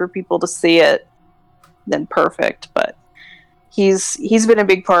goals for people to see it, then perfect. But he's been a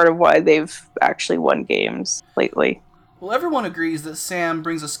big part of why they've actually won games lately. Well, everyone agrees that Sam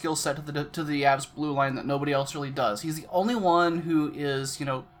brings a skill set to the Avs blue line that nobody else really does. He's the only one who is,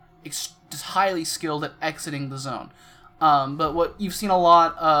 just highly skilled at exiting the zone. But what you've seen a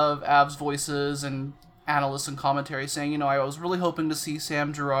lot of Avs voices and analysts and commentary saying, I was really hoping to see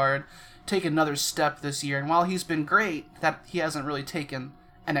Sam Girard take another step this year. And while he's been great, that he hasn't really taken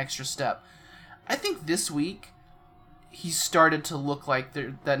an extra step. I think this week he's started to look like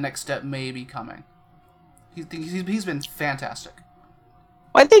that next step may be coming. He's been fantastic.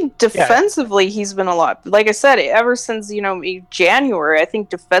 Well, I think defensively he's been a lot. Like I said, ever since January, I think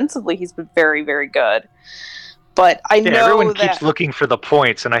defensively he's been very, very good. But I know everyone keeps looking for the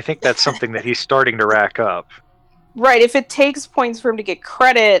points, and I think that's something that he's starting to rack up. Right. If it takes points for him to get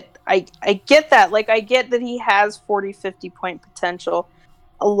credit, I get that. Like, I get that he has 40, 50 point potential.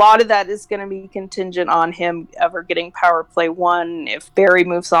 A lot of that is going to be contingent on him ever getting power play 1, if Barrie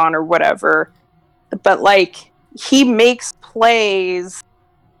moves on or whatever. But, he makes plays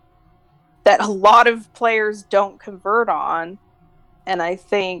that a lot of players don't convert on. And I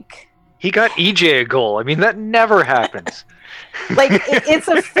think... He got EJ a goal. I mean, that never happens. It's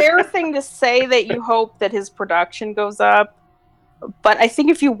a fair thing to say that you hope that his production goes up. But I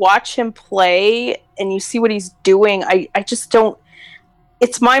think if you watch him play and you see what he's doing, I just don't...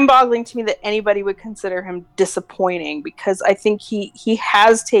 It's mind-boggling to me that anybody would consider him disappointing, because I think he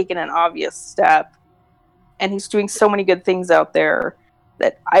has taken an obvious step. And he's doing so many good things out there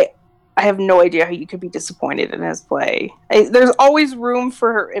that I have no idea how you could be disappointed in his play. There's always room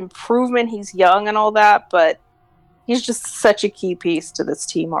for improvement. He's young and all that, but he's just such a key piece to this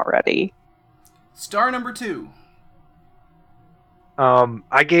team already. Star number 2.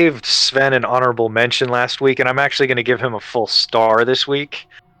 I gave Sven an honorable mention last week, and I'm actually going to give him a full star this week.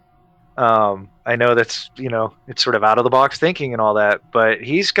 I know that's, it's sort of out of the box thinking and all that, but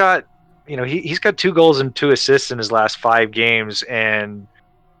he's got, he's got 2 goals and 2 assists in his last 5 games, and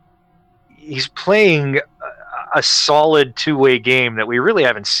he's playing a solid 2-way game that we really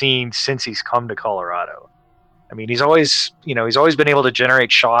haven't seen since he's come to Colorado. I mean, he's always been able to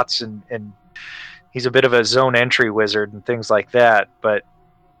generate shots, and he's a bit of a zone entry wizard and things like that. But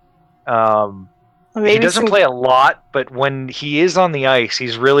he doesn't play a lot, but when he is on the ice,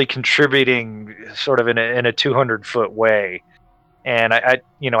 he's really contributing sort of in a 200-foot way. And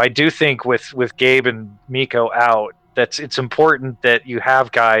I do think with Gabe and Mikko out, it's important that you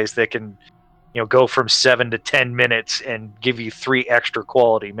have guys that can, go from 7 to 10 minutes and give you 3 extra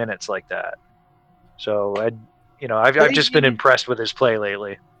quality minutes like that. So I've just been impressed with his play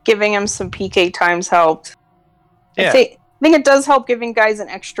lately. Giving him some PK times helped. Yeah. I think it does help giving guys an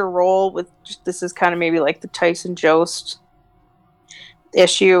extra role. This is kind of maybe like the Tyson Jost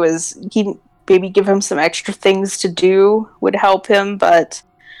issue, is he maybe give him some extra things to do would help him. But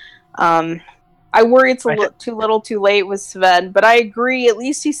I worry it's too little too late with Sven. But I agree, at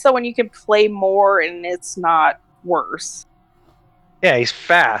least he's someone you can play more and it's not worse. Yeah, he's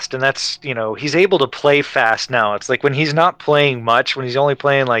fast, and that's, he's able to play fast now. It's like when he's not playing much, when he's only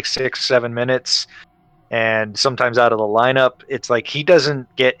playing 6-7 minutes and sometimes out of the lineup, it's like he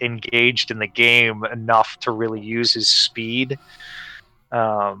doesn't get engaged in the game enough to really use his speed.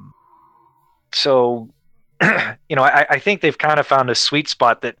 So, I think they've kind of found a sweet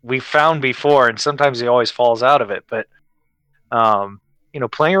spot that we've found before, and sometimes he always falls out of it. But,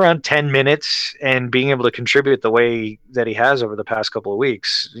 playing around 10 minutes and being able to contribute the way that he has over the past couple of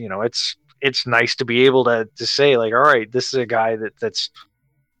weeks, it's nice to be able to say, all right, this is a guy that's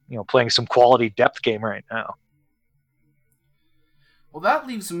playing some quality depth game right now. Well, that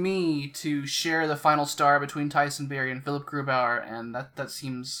leaves me to share the final star between Tyson Barrie and Philip Grubauer, and that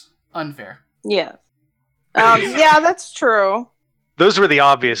seems unfair. Yeah. Yeah, that's true. Those were the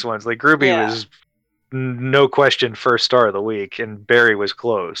obvious ones. Gruby was no question first star of the week, and Barrie was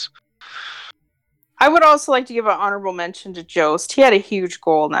close. I would also like to give an honorable mention to Jost. He had a huge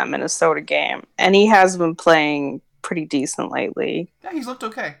goal in that Minnesota game, and he has been playing pretty decent lately. Yeah, he's looked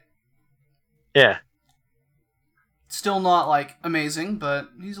okay. Yeah. Still not, amazing, but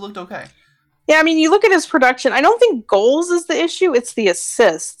he's looked okay. Yeah, I mean, you look at his production, I don't think goals is the issue, it's the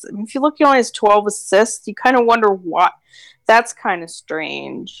assists. I mean, if you look, he only has 12 assists, you kind of wonder why. That's kind of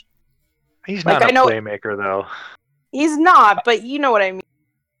strange. He's not a playmaker, though. He's not, but you know what I mean.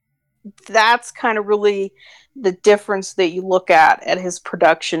 That's kind of really the difference that you look at his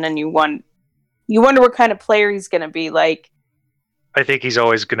production, and you you wonder what kind of player he's going to be. Like, I think he's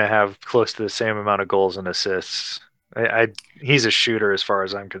always going to have close to the same amount of goals and assists. He's a shooter as far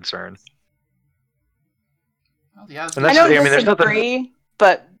as I'm concerned. Well, yeah, And I that's- don't I mean, there's disagree,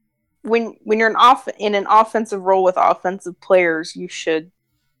 but when you're in an offensive role with offensive players, you should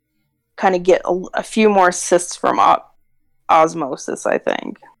kind of get a few more assists from osmosis, I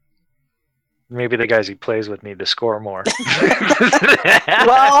think. Maybe the guys he plays with need to score more.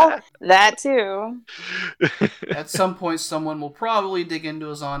 Well, that too. At some point, someone will probably dig into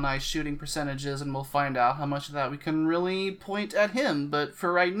his on-ice shooting percentages, and we'll find out how much of that we can really point at him. But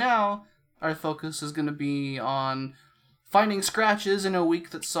for right now, our focus is going to be on finding scratches in a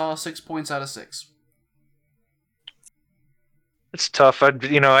week that saw 6 points out of 6. It's tough.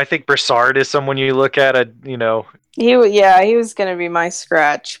 I think Brassard is someone you look at. He was going to be my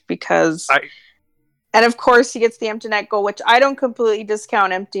scratch because, and of course he gets the empty net goal, which I don't completely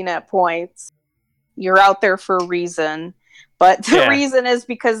discount empty net points. You're out there for a reason, but the reason is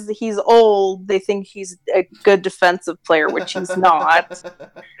because he's old. They think he's a good defensive player, which he's not.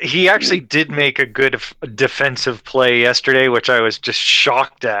 He actually did make a good defensive play yesterday, which I was just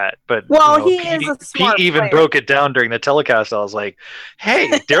shocked at. But he is a smart Pete even player. broke it down during the telecast. I was like,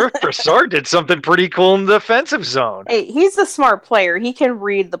 "Hey, Derek Brassard did something pretty cool in the defensive zone." Hey, he's a smart player. He can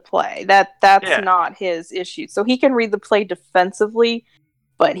read the play. That's not his issue. So he can read the play defensively,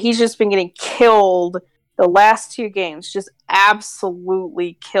 but he's just been getting killed the last 2 games, just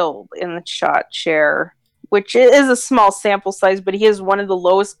absolutely killed in the shot share, which is a small sample size, but he is one of the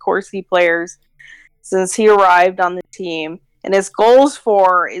lowest Corsi players since he arrived on the team. And his goals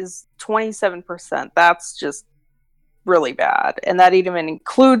for is 27%. That's just really bad. And that even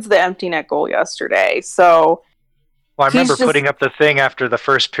includes the empty net goal yesterday. So, well, I remember putting up the thing after the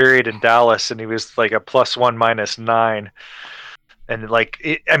first period in Dallas, and he was like a +1 -9. And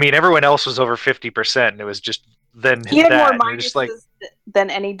everyone else was over 50%, and it was just then he had more minuses than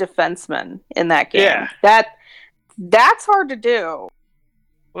any defenseman in that game. Yeah, that's hard to do.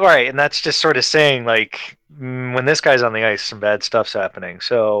 Right, and that's just sort of saying when this guy's on the ice, some bad stuff's happening.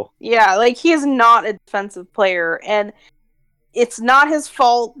 So yeah, he is not a defensive player, and it's not his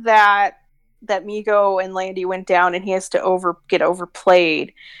fault that Migo and Landy went down, and he has to get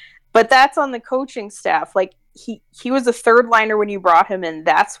overplayed. But that's on the coaching staff. He was a third liner when you brought him in.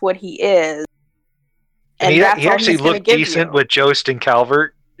 That's what he is. And he actually looked decent with Jost and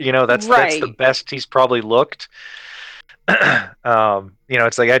Calvert. That's the best he's probably looked.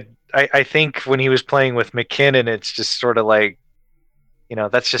 It's like I think when he was playing with McKinnon, it's just sort of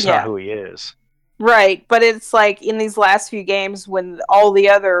that's just not who he is. Right, but it's like in these last few games when all the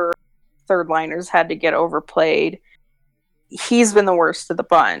other third liners had to get overplayed, he's been the worst of the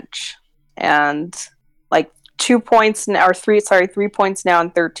bunch. And 3 points now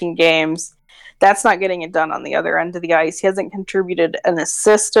in 13 games. That's not getting it done on the other end of the ice. He hasn't contributed an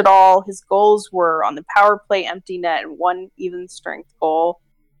assist at all. His goals were on the power play, empty net, and 1 even strength goal.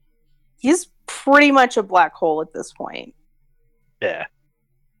 He's pretty much a black hole at this point. Yeah.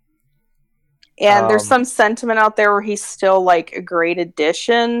 And there's some sentiment out there where he's still a great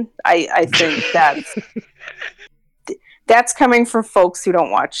addition. I think that's coming from folks who don't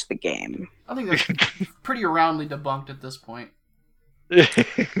watch the game. I think that's pretty roundly debunked at this point.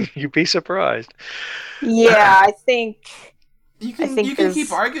 You'd be surprised. Yeah, I think you can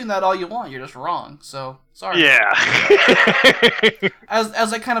keep arguing that all you want. You're just wrong. So sorry. Yeah.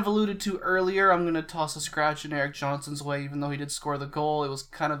 As I kind of alluded to earlier, I'm gonna toss a scratch in Erik Johnson's way, even though he did score the goal. It was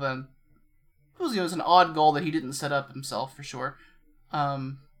kind of it was an odd goal that he didn't set up himself for sure.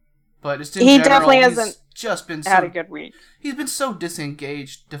 But just in general, definitely hasn't just been had a good week. He's been so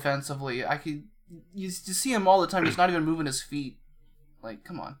disengaged defensively. You see him all the time. He's not even moving his feet.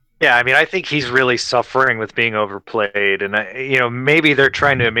 Come on. Yeah, I think he's really suffering with being overplayed, and maybe they're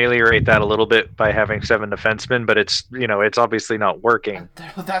trying to ameliorate that a little bit by having 7 defensemen, but it's it's obviously not working.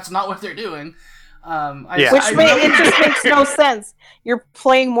 That's not what they're doing. It just makes no sense. You're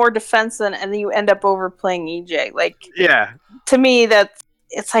playing more defensemen, and then you end up overplaying EJ. To me,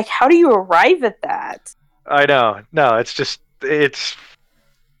 it's how do you arrive at that? I know. No, it's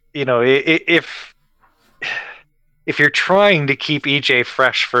if you're trying to keep EJ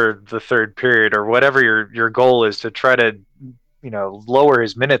fresh for the third period or whatever your goal is to try to lower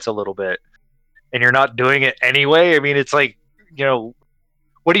his minutes a little bit, and you're not doing it anyway, it's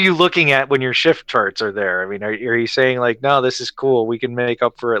what are you looking at when your shift charts are there? Are you saying no, this is cool, we can make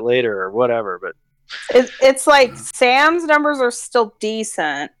up for it later or whatever? But it's Sam's numbers are still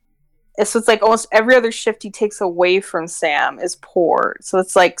decent. So it's almost every other shift he takes away from Sam is poor. So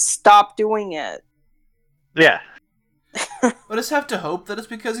it's stop doing it. Yeah. I just have to hope that it's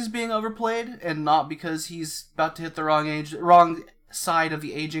because he's being overplayed and not because he's about to hit the wrong side of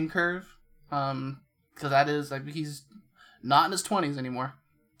the aging curve. Because that is, like, he's not in his 20s anymore.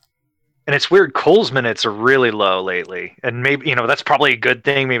 And it's weird. Cole's minutes are really low lately, and maybe that's probably a good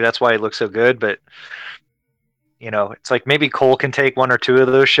thing. Maybe that's why he looks so good. But it's like maybe Cole can take one or two of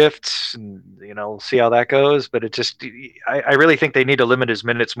those shifts, and we'll see how that goes. But it just, I really think they need to limit his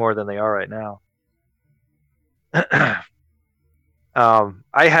minutes more than they are right now. I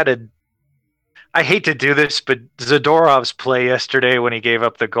hate to do this, but Zadorov's play yesterday when he gave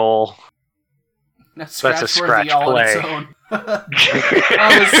up the goal. That's a scratch play. On its own.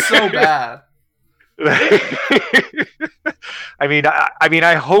 That was so bad.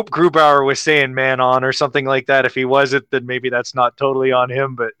 I hope Grubauer was saying man on or something like that. If he wasn't, then maybe that's not totally on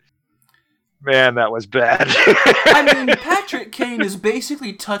him, but man, that was bad. Patrick Kane is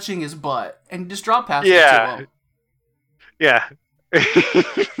basically touching his butt and just drop passes to him. Yeah.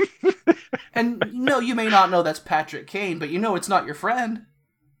 And you may not know that's Patrick Kane, but it's not your friend.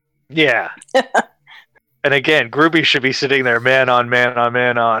 Yeah. And again, Gruby should be sitting there man on, man on,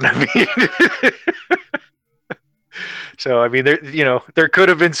 man on. So, there could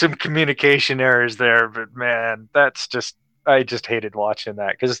have been some communication errors there, but man, I just hated watching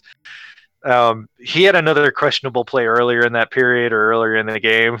that because he had another questionable play earlier in that period or earlier in the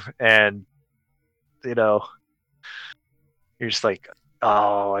game, and you're just like,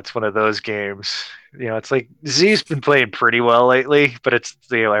 oh, it's one of those games. It's like Z's been playing pretty well lately, but it's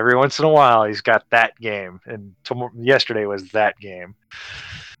every once in a while he's got that game, and yesterday was that game.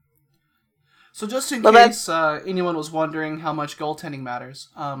 So just in case anyone was wondering how much goaltending matters,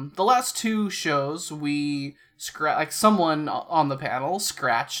 the last two shows we someone on the panel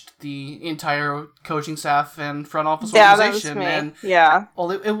scratched the entire coaching staff and front office organization. That was me. And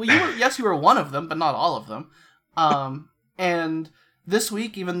well, you were one of them, but not all of them. And this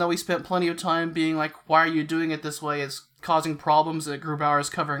week, even though we spent plenty of time being like, why are you doing it this way? It's causing problems that Grubauer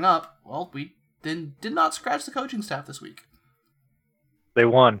is covering up. Well, we did not scratch the coaching staff this week. They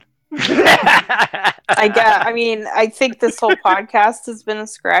won. I think this whole podcast has been a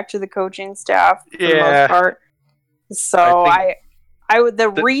scratch of the coaching staff for the most part. So the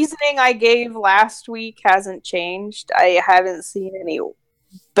reasoning I gave last week hasn't changed. I haven't seen any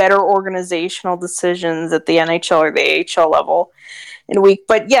better organizational decisions at the NHL or the AHL level in a week.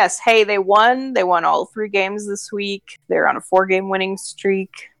 But yes, hey, they won. They won all 3 games this week. They're on a 4-game winning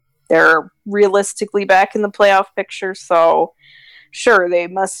streak. They're realistically back in the playoff picture. So sure, they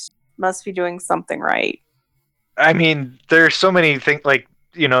must be doing something right. There's so many things, like,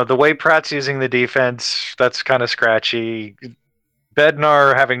 the way Pratt's using the defense, that's kind of scratchy.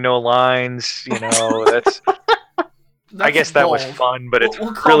 Bednar having no lines, that's I guess that was fun, but it's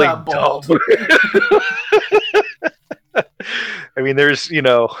really dumb. There's,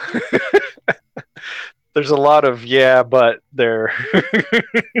 there's a lot of but there.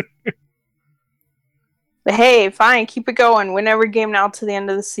 But hey, fine, keep it going. Win every game now to the end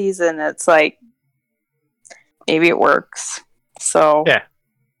of the season. It's like, maybe it works. So yeah.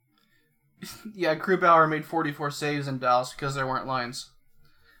 Yeah, Grubauer made 44 saves in Dallas because there weren't lines.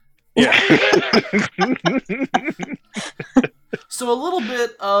 Yeah. So a little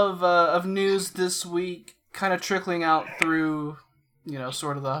bit of news this week, kind of trickling out through,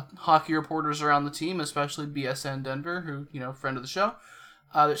 sort of the hockey reporters around the team, especially BSN Denver, who, friend of the show.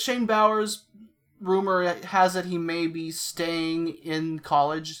 That Shane Bowers, rumor has it he may be staying in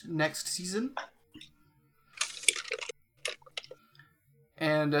college next season.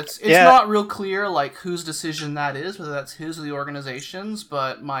 And it's not real clear, like, whose decision that is, whether that's his or the organization's,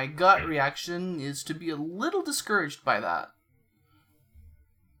 but my gut reaction is to be a little discouraged by that.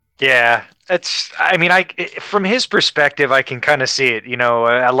 Yeah, from his perspective, I can kind of see it.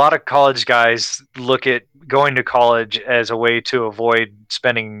 A lot of college guys look at going to college as a way to avoid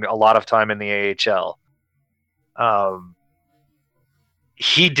spending a lot of time in the AHL.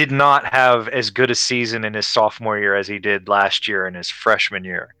 He did not have as good a season in his sophomore year as he did last year in his freshman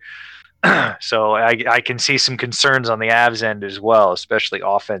year. So I can see some concerns on the Avs end as well, especially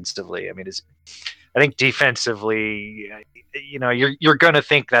offensively. I think defensively, you're going to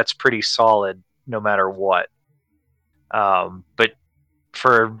think that's pretty solid no matter what. But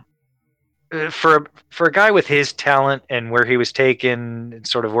for a guy with his talent and where he was taken, and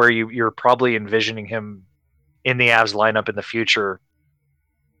sort of where you're probably envisioning him in the Avs lineup in the future,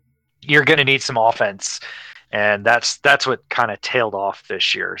 you're going to need some offense, and that's what kind of tailed off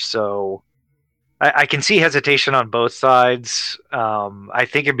this year. So I can see hesitation on both sides. I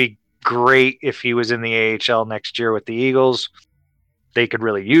think it'd be great if he was in the AHL next year with the Eagles. They could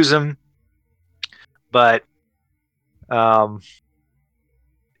really use him, but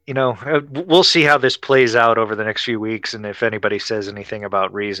We'll see how this plays out over the next few weeks, and if anybody says anything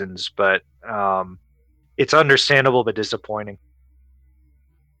about reasons. But it's understandable but disappointing.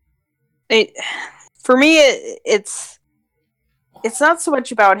 For me, it's not so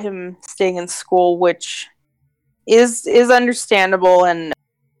much about him staying in school, which is understandable, and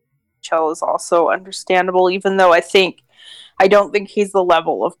NHL is also understandable. Even though I don't think he's the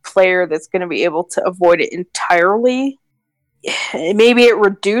level of player that's going to be able to avoid it entirely. Maybe it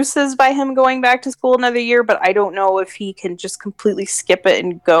reduces by him going back to school another year, but I don't know if he can just completely skip it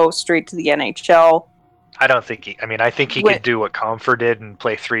and go straight to the NHL. I don't think I think he could do what Comfer did and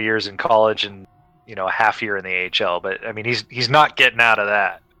play 3 years in college and a half year in the AHL. But I mean, he's not getting out of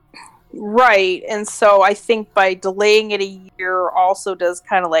that. Right, and so I think by delaying it a year also does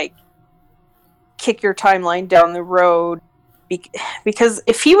kind of like kick your timeline down the road. Because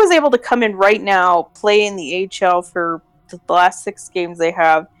if he was able to come in right now, play in the AHL for the last 6 games they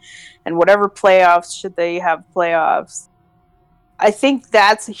have, and whatever playoffs, should they have playoffs, I think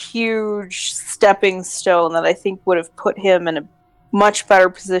that's a huge stepping stone that I think would have put him in a much better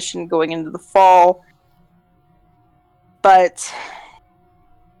position going into the fall. But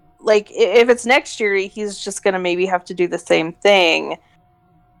like, if it's next year, he's just going to maybe have to do the same thing.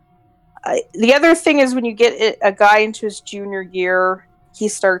 The other thing is, when you get a guy into his junior year, he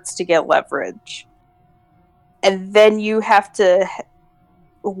starts to get leverage. And then you have to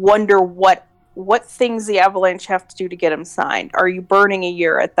wonder what things the Avalanche have to do to get him signed. Are you burning a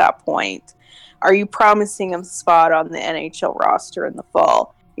year at that point? Are you promising him a spot on the NHL roster in the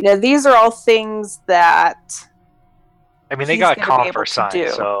fall? These are all things that they got Comfer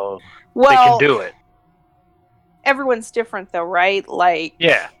signed, so they can do it. Everyone's different, though, right? Like,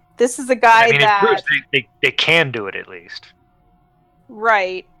 yeah. This is a guy that... They can do it, at least.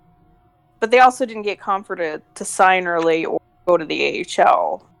 Right. But they also didn't get Comfer to sign early or go to the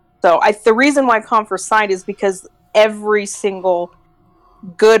AHL. So the reason why Comfer signed is because every single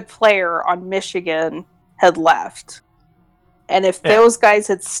good player on Michigan had left. And if those guys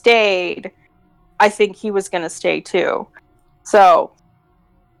had stayed, I think he was going to stay too. So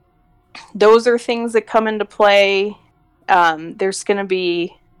those are things that come into play. There's going to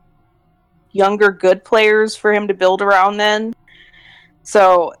be younger good players for him to build around then.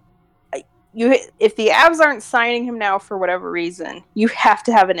 So if the Avs aren't signing him now for whatever reason, you have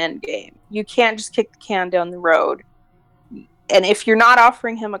to have an end game. You can't just kick the can down the road. And if you're not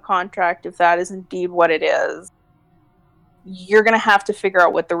offering him a contract, if that is indeed what it is, you're going to have to figure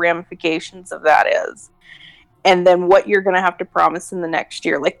out what the ramifications of that is. And then what you're going to have to promise in the next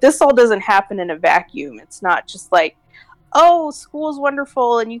year. Like, this all doesn't happen in a vacuum. It's not just like, oh, school's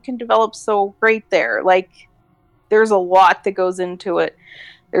wonderful and you can develop so great there. Like, there's a lot that goes into it.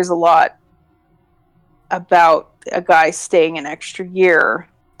 There's a lot about a guy staying an extra year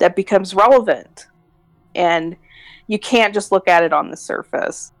that becomes relevant. And you can't just look at it on the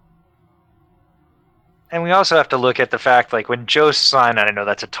surface. And we also have to look at the fact, like, when Joe signed, I know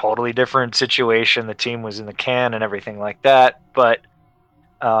that's a totally different situation. The team was in the can and everything like that. But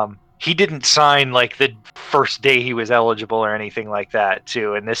he didn't sign, like, the first day he was eligible or anything like that,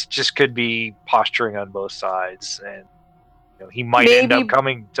 too. And this just could be posturing on both sides. And he might end up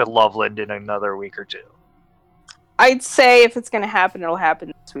coming to Loveland in another week or two. I'd say if it's going to happen, it'll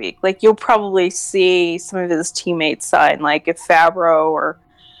happen this week. Like, you'll probably see some of his teammates sign, like if Fabro or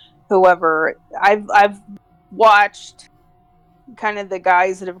whoever. I've watched kind of the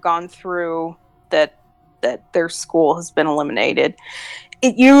guys that have gone through that their school has been eliminated.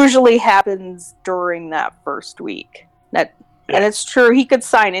 It usually happens during that first week. And it's true, he could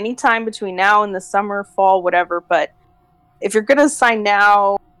sign anytime between now and the summer, fall, whatever. But if you're going to sign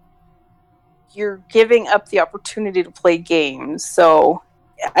now, you're giving up the opportunity to play games. So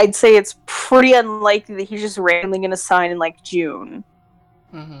I'd say it's pretty unlikely that he's just randomly going to sign in like June.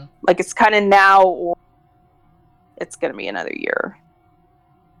 Mm-hmm. Like, it's kind of now or it's going to be another year.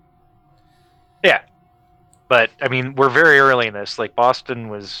 Yeah. But, I mean, we're very early in this. Like, Boston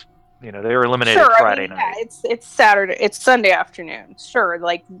was, they were eliminated Friday night. Yeah, it's Saturday. It's Sunday afternoon. Sure,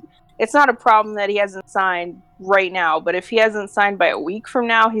 like, it's not a problem that he hasn't signed right now, but if he hasn't signed by a week from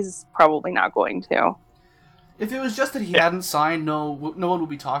now, he's probably not going to. If it was just that he hadn't signed, no one would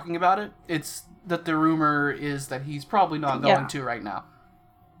be talking about it. It's that the rumor is that he's probably not going to right now.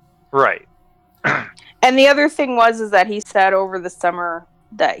 Right. And the other thing is that he said over the summer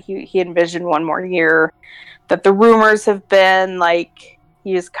that he envisioned one more year, that the rumors have been like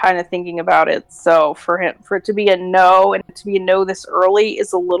he is kind of thinking about it. So for it to be a no and to be a no this early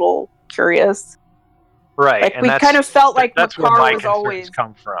is a little curious. Right, Like and we kind of felt like that's where Makar my was concerns always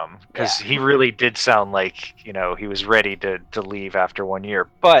come from, because Yeah. he really did sound like he was ready to leave after 1 year.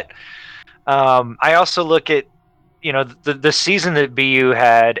 But I also look at the season that BU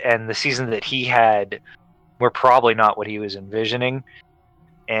had and the season that he had were probably not what he was envisioning,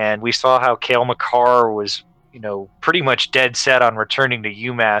 and we saw how Cale Makar was pretty much dead set on returning to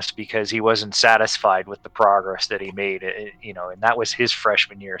UMass because he wasn't satisfied with the progress that he made, and that was his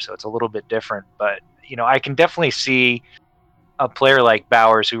freshman year, so it's a little bit different. But I can definitely see a player like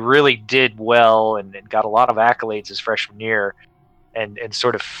Bowers, who really did well and got a lot of accolades his freshman year, and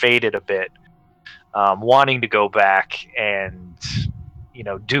sort of faded a bit, wanting to go back and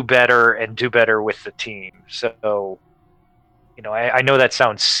do better with the team. So I know that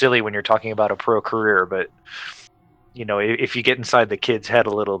sounds silly when you're talking about a pro career, but if you get inside the kid's head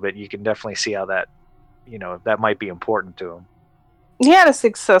a little bit, you can definitely see how that that might be important to him. He had a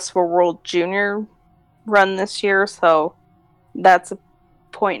successful World Junior run this year, so that's a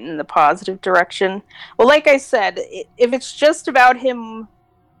point in the positive direction. Well, like I said, if it's just about him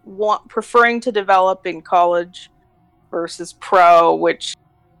preferring to develop in college versus pro, which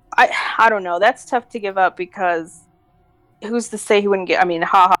I don't know, that's tough to give up, because who's to say he wouldn't get? I mean,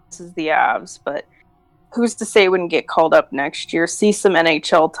 this is the Avs, but who's to say he wouldn't get called up next year? See some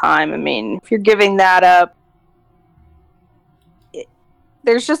NHL time. I mean, if you're giving that up,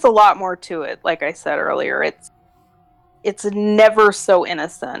 there's just a lot more to it. Like I said earlier, it's never so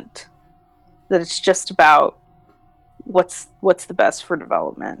innocent that it's just about what's the best for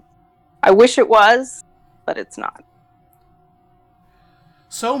development. I wish it was, but it's not.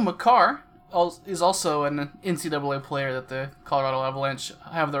 So Makar is also an NCAA player that the Colorado Avalanche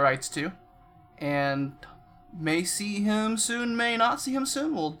have the rights to, and may see him soon, may not see him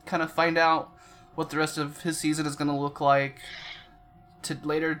soon. We'll kind of find out what the rest of his season is going to look like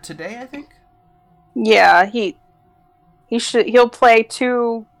later today, I think. Yeah, he'll play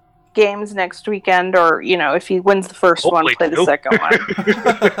 2 games next weekend, or if he wins the first Hopefully one, play the second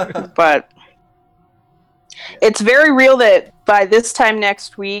one. But it's very real that by this time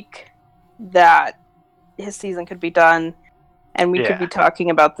next week that his season could be done, and we could be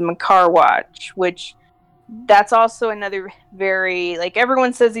talking about the Makar watch, which that's also another very, like,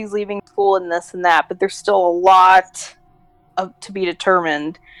 everyone says he's leaving school and this and that, but there's still a lot to be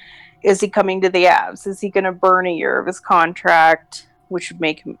determined. Is he coming to the Avs? Is he going to burn a year of his contract, which would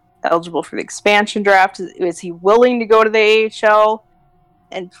make him eligible for the expansion draft? Is he willing to go to the AHL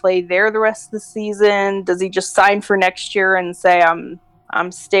and play there the rest of the season? Does he just sign for next year and say,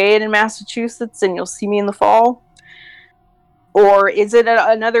 I'm staying in Massachusetts and you'll see me in the fall? Or is it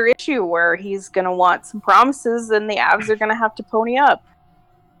another issue where he's going to want some promises and the Avs are going to have to pony up?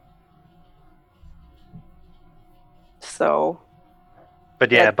 So,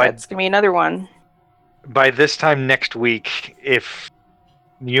 but yeah, that's going to be another one. By this time next week, if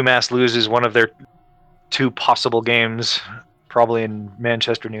UMass loses one of their 2 possible games, probably in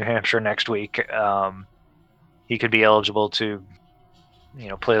Manchester, New Hampshire next week, he could be eligible to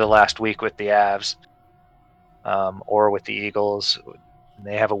play the last week with the Avs, or with the Eagles.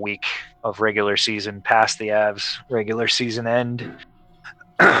 They have a week of regular season past the Avs regular season end.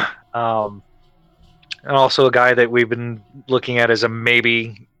 And also a guy that we've been looking at as a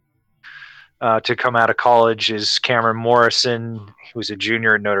maybe to come out of college is Cameron Morrison. He was a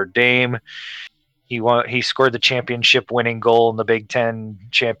junior at Notre Dame. He scored the championship-winning goal in the Big Ten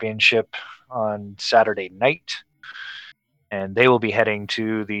championship on Saturday night, and they will be heading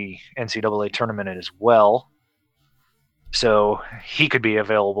to the NCAA tournament as well. So he could be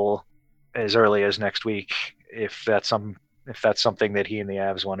available as early as next week if that's something that he and the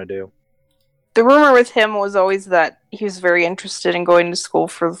Avs want to do. The rumor with him was always that he was very interested in going to school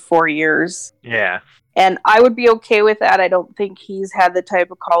for 4 years. Yeah. And I would be okay with that. I don't think he's had the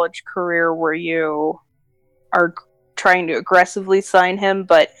type of college career where you are trying to aggressively sign him.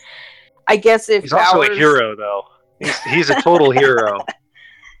 But I guess if he's also a hero, though. He's a total hero.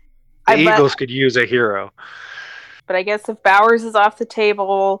 The Eagles could use a hero. But I guess if Bowers is off the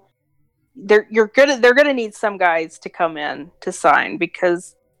table, they're gonna need some guys to come in to sign,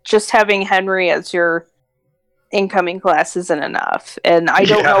 because just having Henry as your incoming class isn't enough. And I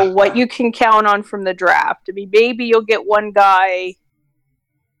don't know what you can count on from the draft. I mean, maybe you'll get one guy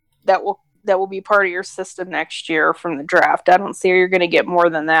that will be part of your system next year from the draft. I don't see you're going to get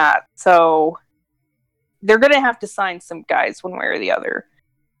more than that. So they're going to have to sign some guys one way or the other.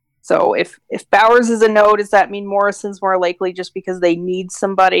 So if Bowers is a no, does that mean Morrison's more likely just because they need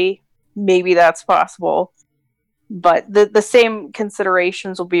somebody? Maybe that's possible. But the same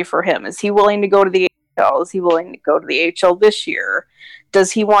considerations will be for him. Is he willing to go to the AHL? Is he willing to go to the AHL this year?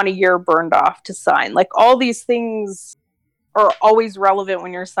 Does he want a year burned off to sign? Like, all these things are always relevant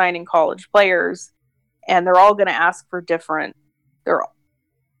when you're signing college players, and they're all going to ask for different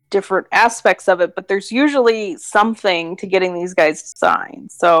aspects of it, but there's usually something to getting these guys to sign.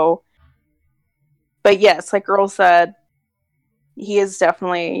 So, but yes, like Earl said, he is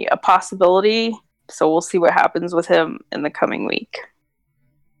definitely a possibility. So we'll see what happens with him in the coming week.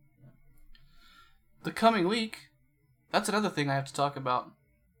 The coming week? That's another thing I have to talk about.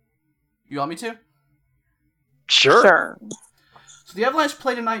 You want me to? Sure. So the Avalanche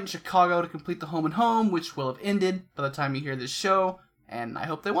play tonight in Chicago to complete the home and home, which will have ended by the time you hear this show, and I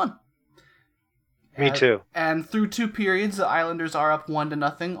hope they won. Me too. And through 2 periods, the Islanders are up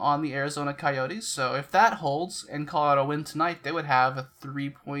 1-0 on the Arizona Coyotes, so if that holds and Colorado win tonight, they would have a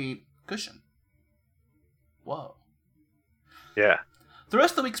 3-point cushion. Whoa. Yeah. The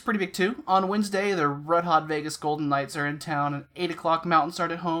rest of the week's pretty big too. On Wednesday, the red-hot Vegas Golden Knights are in town, and 8 o'clock Mountain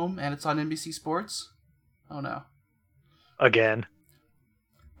Start at home, and it's on NBC Sports. Oh no. Again.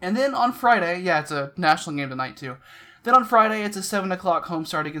 And then on Friday, yeah, it's a national game tonight too. Then on Friday, it's a 7 o'clock home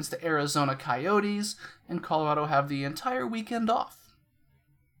start against the Arizona Coyotes, and Colorado have the entire weekend off.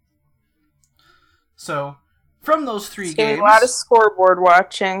 So, from those 3 games... a lot of scoreboard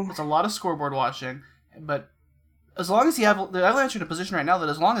watching. It's a lot of scoreboard watching, but as long as the Avalanche are in a position right now that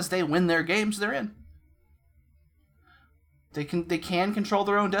as long as they win their games, they're in. They can control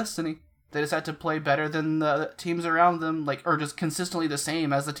their own destiny. They just have to play better than the teams around them, or just consistently the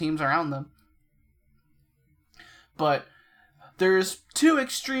same as the teams around them. But there's 2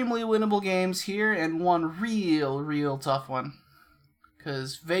 extremely winnable games here and 1 real tough one.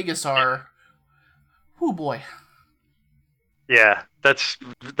 Because Vegas are... Oh boy. Yeah, that's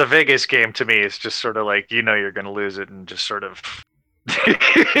the Vegas game to me is just sort of like, you're going to lose it and just sort of...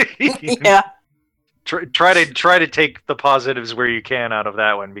 Yeah. Try to take the positives where you can out of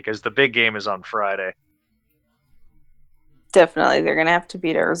that one, because the big game is on Friday. Definitely, they're going to have to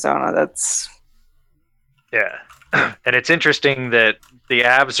beat Arizona. That's... Yeah. And it's interesting that the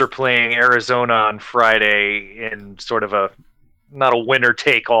Avs are playing Arizona on Friday in sort of not a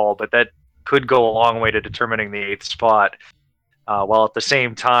winner-take-all, but that could go a long way to determining the 8th spot. While at the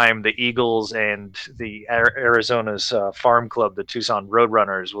same time, the Eagles and the Arizona's farm club, the Tucson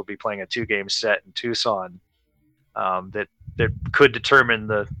Roadrunners, will be playing a 2-game set in Tucson that could determine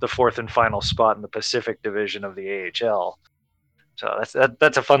the 4th and final spot in the Pacific Division of the AHL. So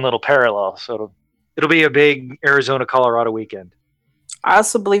that's a fun little parallel. So it'll be a big Arizona-Colorado weekend. I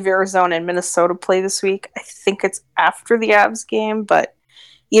also believe Arizona and Minnesota play this week. I think it's after the Avs game, but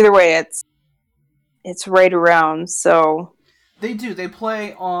either way, it's right around. So They do. They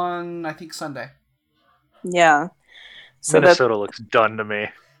play on, I think, Sunday. Yeah. So Minnesota looks done to me.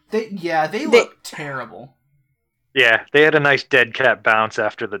 They look terrible. Yeah, they had a nice dead cat bounce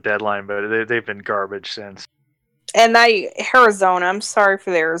after the deadline, but they've been garbage since. And Arizona, I'm sorry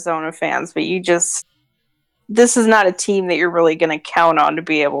for the Arizona fans, but this is not a team that you're really going to count on to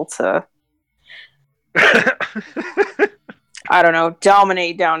be able to, I don't know,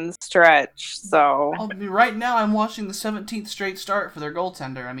 dominate down the stretch. So right now I'm watching the 17th straight start for their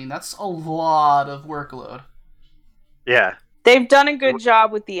goaltender. I mean, that's a lot of workload. Yeah. They've done a good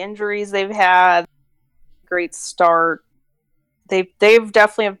job with the injuries they've had. Great start. They've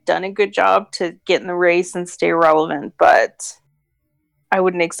definitely have done a good job to get in the race and stay relevant, but I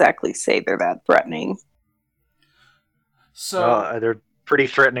wouldn't exactly say they're that threatening. So they're pretty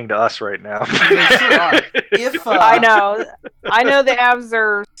threatening to us right now. They sure are. I know the Avs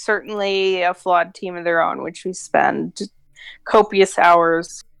are certainly a flawed team of their own, which we spend copious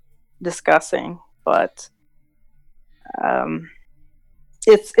hours discussing, but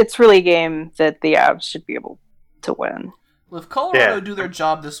it's really a game that the Avs should be able to win. Well, if Colorado do their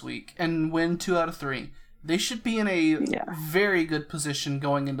job this week and win 2 out of 3, they should be in a very good position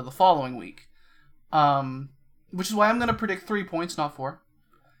going into the following week. Which is why I'm going to predict 3 points, not 4.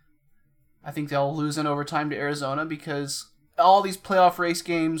 I think they'll lose in overtime to Arizona because all these playoff race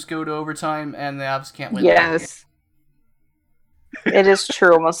games go to overtime and the Avs can't win. Yes. It is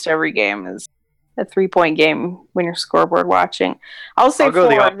true. Almost every game is a 3-point game when you're scoreboard watching. I'll say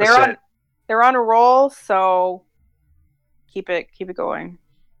 4. They're on a roll, so keep it going.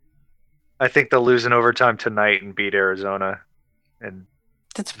 I think they'll lose in overtime tonight and beat Arizona. And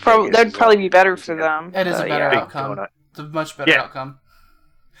that'd probably be better for them. It is a better outcome. It's a much better outcome.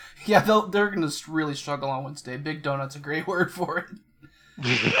 Yeah, they're going to really struggle on Wednesday. Big Donut's a great word for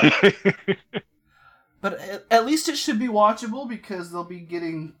it. But at least it should be watchable because they'll be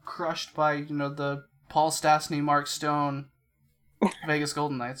getting crushed by, the Paul Stastny, Mark Stone, Vegas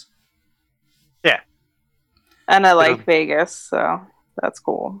Golden Knights. Yeah. And I like Vegas, so that's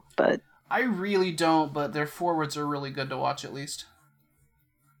cool. But I really don't, but their forwards are really good to watch at least.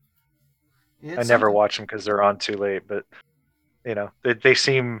 I never watch them because they're on too late, but they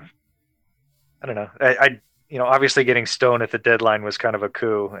seem. I don't know. Obviously getting Stone at the deadline was kind of a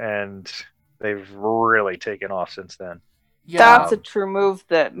coup, and they've really taken off since then. Yeah. That's a true move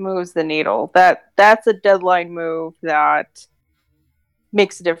that moves the needle. That's a deadline move that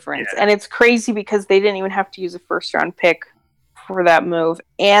makes a difference. Yeah. And it's crazy because they didn't even have to use a first round pick for that move,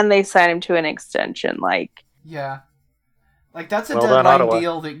 and they signed him to an extension. Yeah. That's a deadline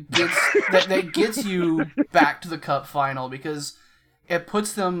deal that gets you back to the Cup final because it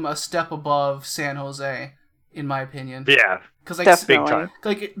puts them a step above San Jose, in my opinion. Yeah, because definitely,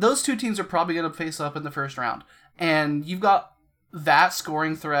 big time. Those two teams are probably going to face up in the first round, and you've got that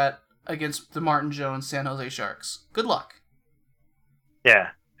scoring threat against the Martin Jones San Jose Sharks. Good luck. Yeah,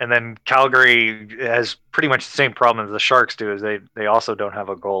 and then Calgary has pretty much the same problem as the Sharks do, is they also don't have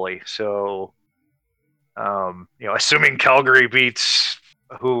a goalie. So, assuming Calgary beats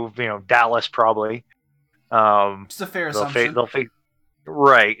Dallas probably. It's a fair assumption.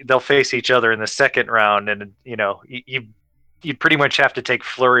 They'll face each other in the second round, and you pretty much have to take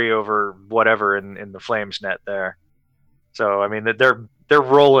Fleury over whatever in the Flames net there. So I mean they're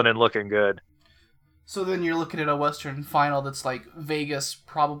rolling and looking good. So then you're looking at a Western final that's like Vegas,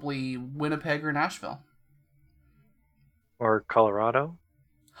 probably Winnipeg or Nashville. Or Colorado.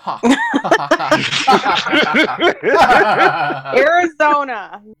 Ha.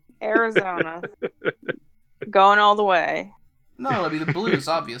 Arizona. Going all the way. No, it'll be the Blues,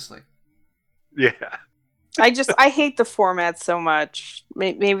 obviously. Yeah. I hate the format so much.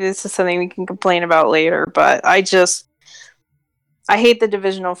 Maybe this is something we can complain about later, but I hate the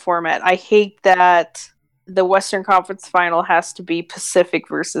divisional format. I hate that the Western Conference final has to be Pacific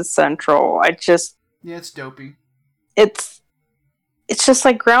versus Central. Yeah, it's dopey. It's just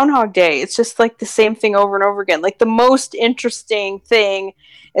like Groundhog Day. It's just like the same thing over and over again. Like the most interesting thing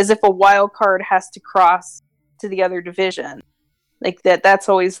is if a wild card has to cross to the other division. Like that's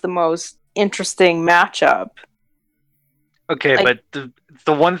always the most interesting matchup. Okay, but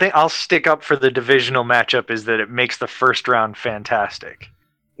the one thing I'll stick up for the divisional matchup is that it makes the first round fantastic. I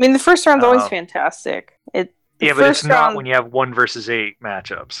mean, the first round's always fantastic. But it's not when you have 1 versus 8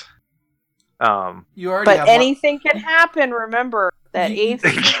 matchups. But anything can happen. Remember that eighth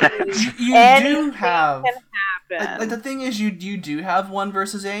you do have can happen. Like the thing is, you do have 1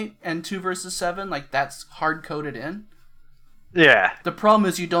 versus 8 and 2 versus 7. Like that's hard coded in. Yeah. The problem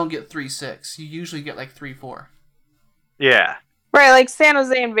is you don't get 3-6. You usually get 3-4. Yeah. Right, like San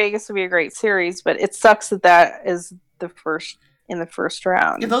Jose and Vegas would be a great series, but it sucks that is in the first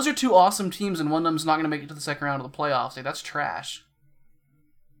round. Yeah, those are two awesome teams, and one of them's not going to make it to the second round of the playoffs. Like, that's trash.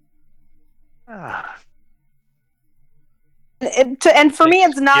 And for me,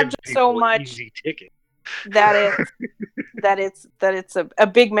 it's not just so much that it's a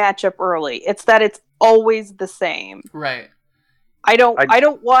big matchup early. It's that it's always the same. Right. I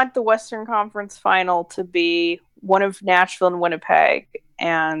don't want the Western Conference final to be one of Nashville and Winnipeg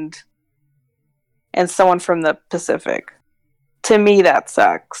and someone from the Pacific. To me, that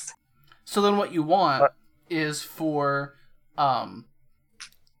sucks. So then what you want is for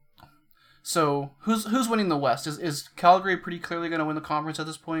so who's winning the West? Is Calgary pretty clearly going to win the conference at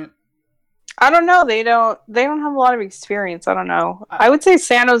this point? I don't know. They don't have a lot of experience. I don't know. I would say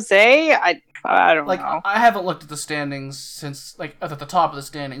San Jose. I don't know. I haven't looked at the standings since at the top of the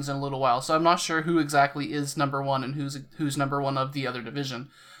standings in a little while, so I'm not sure who exactly is number 1 and who's number 1 of the other division.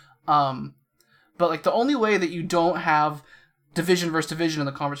 But the only way that you don't have division versus division in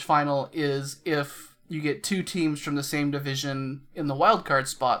the conference final is if you get 2 teams from the same division in the wild card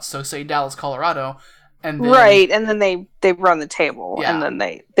spots. So say Dallas, Colorado, and then, right, and then they run the table, and then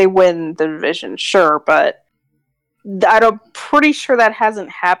they win the division. Sure, but I'm pretty sure that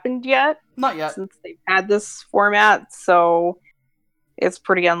hasn't happened yet. Not yet, since they've had this format, so it's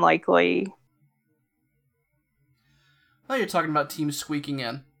pretty unlikely. Well, you're talking about teams squeaking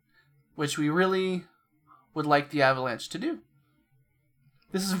in, which we really would like the Avalanche to do.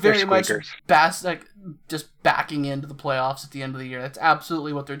 This is very much just backing into the playoffs at the end of the year. That's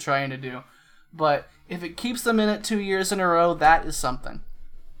absolutely what they're trying to do. But if it keeps them in it 2 years in a row, that is something.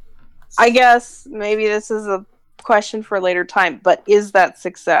 I guess maybe this is a question for a later time, but is that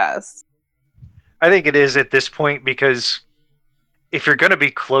success? I think it is at this point, because if you're going to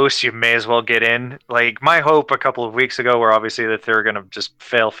be close, you may as well get in. Like, my hope a couple of weeks ago were obviously that they're going to just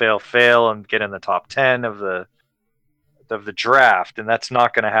fail and get in the top 10 of the draft, and that's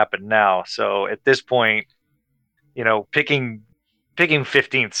not going to happen now. So at this point, picking picking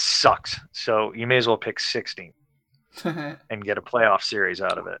 15th sucks. So you may as well pick 16th and get a playoff series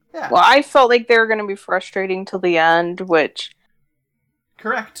out of it. Yeah. Well, I felt like they were going to be frustrating till the end, which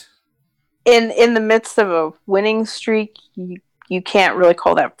Correct. in the midst of a winning streak, you can't really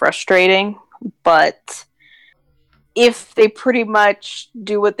call that frustrating. But if they pretty much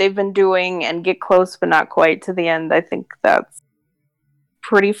do what they've been doing and get close but not quite to the end, I think that's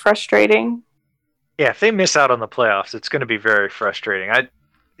pretty frustrating. Yeah, if they miss out on the playoffs, it's going to be very frustrating.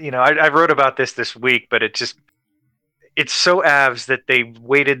 I wrote about this week, but it's so Avs that they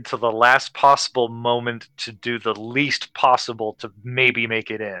waited till the last possible moment to do the least possible to maybe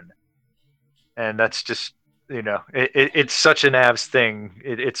make it in. And that's just, it's such an Avs thing.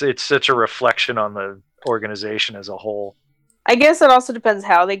 It's such a reflection on the organization as a whole. I guess it also depends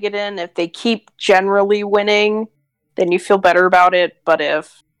how they get in. If they keep generally winning, then you feel better about it. But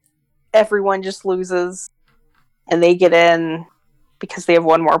if everyone just loses and they get in because they have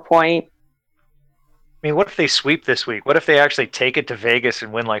one more point. I mean, what if they sweep this week? What if they actually take it to Vegas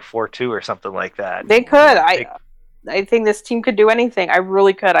and win like 4-2 or something like that? They could. I think this team could do anything. I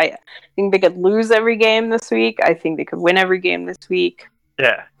really could. I think they could lose every game this week. I think they could win every game this week.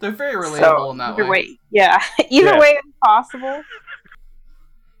 Yeah. They're very relatable in that either way. Yeah. Either way is possible.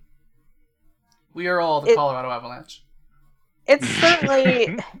 We are all the Colorado Avalanche. It's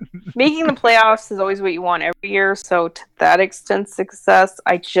certainly making the playoffs is always what you want every year. So to that extent, success.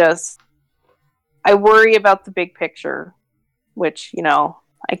 I worry about the big picture, which,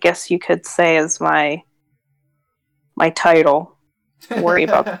 I guess you could say is my title. Worry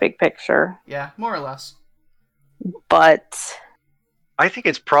about the big picture. Yeah, more or less. But I think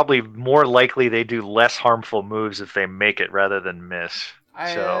it's probably more likely they do less harmful moves if they make it rather than miss.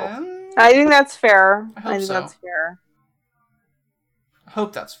 I think that's fair. I think that's fair. I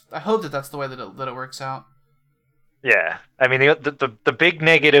hope that's the way that it works out. Yeah, I mean the big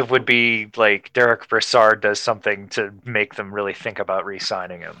negative would be like Derek Brassard does something to make them really think about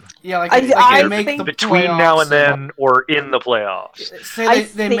re-signing him. Yeah, like I they make think the between playoffs now and then or in the playoffs. Say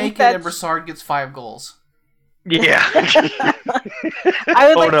they make it and Brassard gets 5 goals. Yeah. I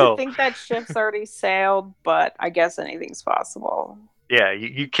would like to think that ship's already sailed, but I guess anything's possible. Yeah,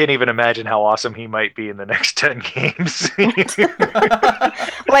 you can't even imagine how awesome he might be in the next 10 games.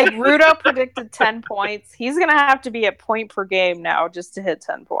 Like, Rudo predicted 10 points. He's going to have to be at point per game now just to hit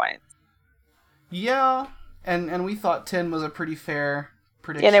 10 points. Yeah, and we thought 10 was a pretty fair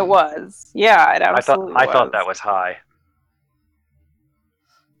prediction. And it was. Yeah, it absolutely was. I thought that was high.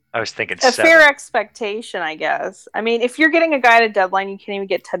 I was thinking a 7. fair expectation, I guess. I mean, if you're getting a guy at a deadline, you can't even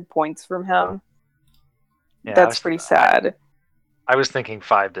get 10 points from him. Yeah, that's pretty sad. I was thinking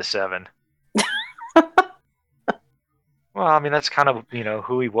 5 to 7. Well, I mean, that's kind of,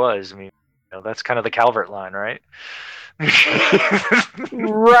 who he was. I mean, that's kind of the Calvert line, right?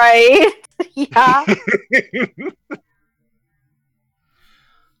 Right. Yeah.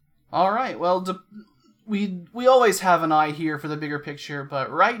 All right. Well, we always have an eye here for the bigger picture, but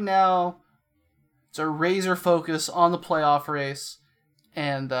right now it's a razor focus on the playoff race,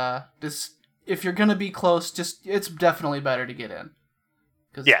 and if you're gonna be close, it's definitely better to get in.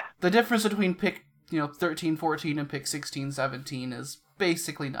 Because the difference between pick 13, 14 and pick 16, 17 is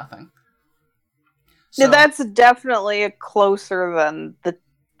basically nothing. So, that's definitely closer than the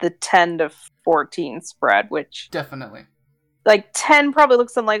 10 to 14 spread, which definitely. Like 10 probably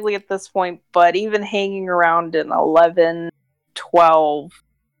looks unlikely at this point, but even hanging around in 11, 12.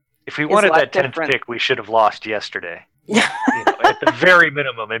 If we wanted that 10th pick, we should have lost yesterday. At the very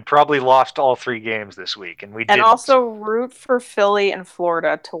minimum, and probably lost all 3 games this week, and we didn't. And also root for Philly and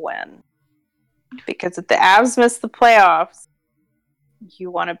Florida to win, because if the Avs miss the playoffs,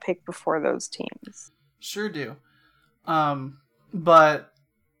 you want to pick before those teams. Sure do, but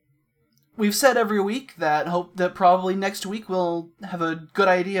we've said every week that probably next week we'll have a good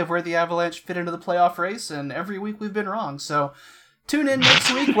idea of where the Avalanche fit into the playoff race, and every week we've been wrong. So tune in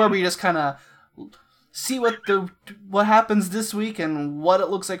next week where we just kind of see what happens this week and what it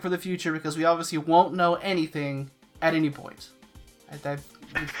looks like for the future, because we obviously won't know anything at any point.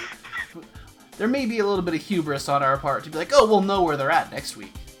 There may be a little bit of hubris on our part to be like, oh, we'll know where they're at next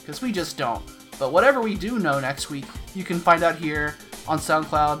week, because we just don't. But whatever we do know next week, you can find out here on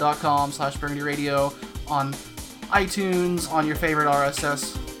SoundCloud.com/BurgundyRadio, on iTunes, on your favorite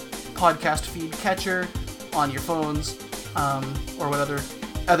RSS podcast feed catcher, on your phones, or whatever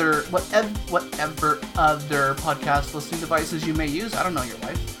other podcast listening devices you may use. I don't know your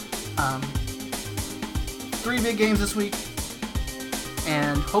life. 3 big games this week,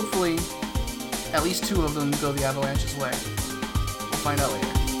 and hopefully at least 2 of them go the Avalanche's way. We'll find out later.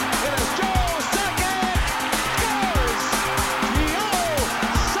 It is Joe Sakic, scores!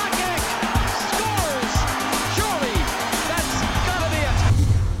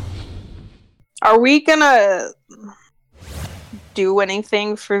 Are we gonna do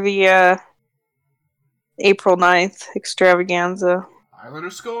anything for the April 9th extravaganza? Islander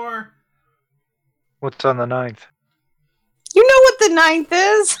score. What's on the 9th? You know what the 9th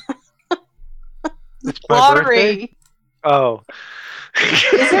is? It's my Lottery. birthday? Oh.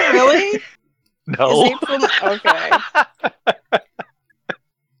 Is it really? No. Is April... Okay.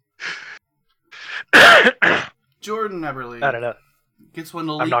 Jordan Eberle I don't know. gets one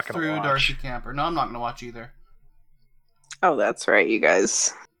to I'm leak not gonna through watch. Darcy Camper. No, I'm not going to watch either. Oh, that's right, you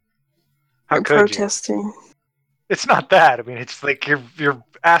guys How are could protesting. you? It's not that. I mean, it's like you're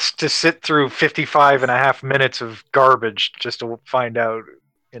asked to sit through 55 and a half minutes of garbage just to find out,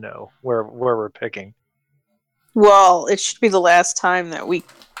 where we're picking. Well, it should be the last time that we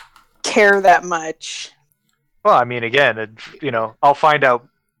care that much. Well, I mean, again, I'll find out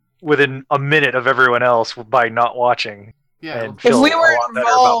within a minute of everyone else by not watching. Yeah. And If feel we a were lot better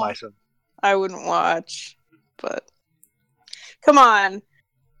about involved, myself. I wouldn't watch. But come on.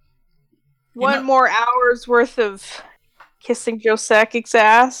 One more hour's worth of kissing Joe Sakic's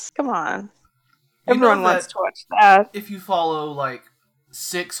ass? Come on. Everyone wants to watch that. If you follow,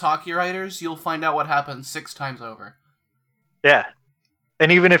 6 hockey writers, you'll find out what happens 6 times over. Yeah.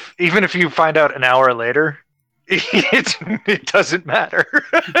 And even if you find out an hour later, it doesn't matter.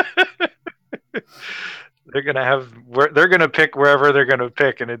 They're gonna pick wherever they're gonna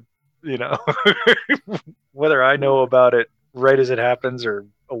pick, and whether I know about it right as it happens or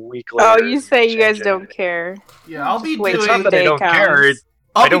a week later. Oh, you say you guys don't care. Yeah, I'll be Wait, doing. It's not that I don't care.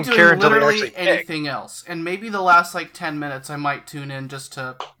 I'll I don't be doing care until they literally actually pick. anything else, and maybe the last 10 minutes I might tune in just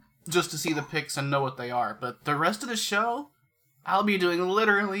to see the picks and know what they are. But the rest of the show, I'll be doing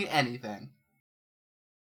literally anything.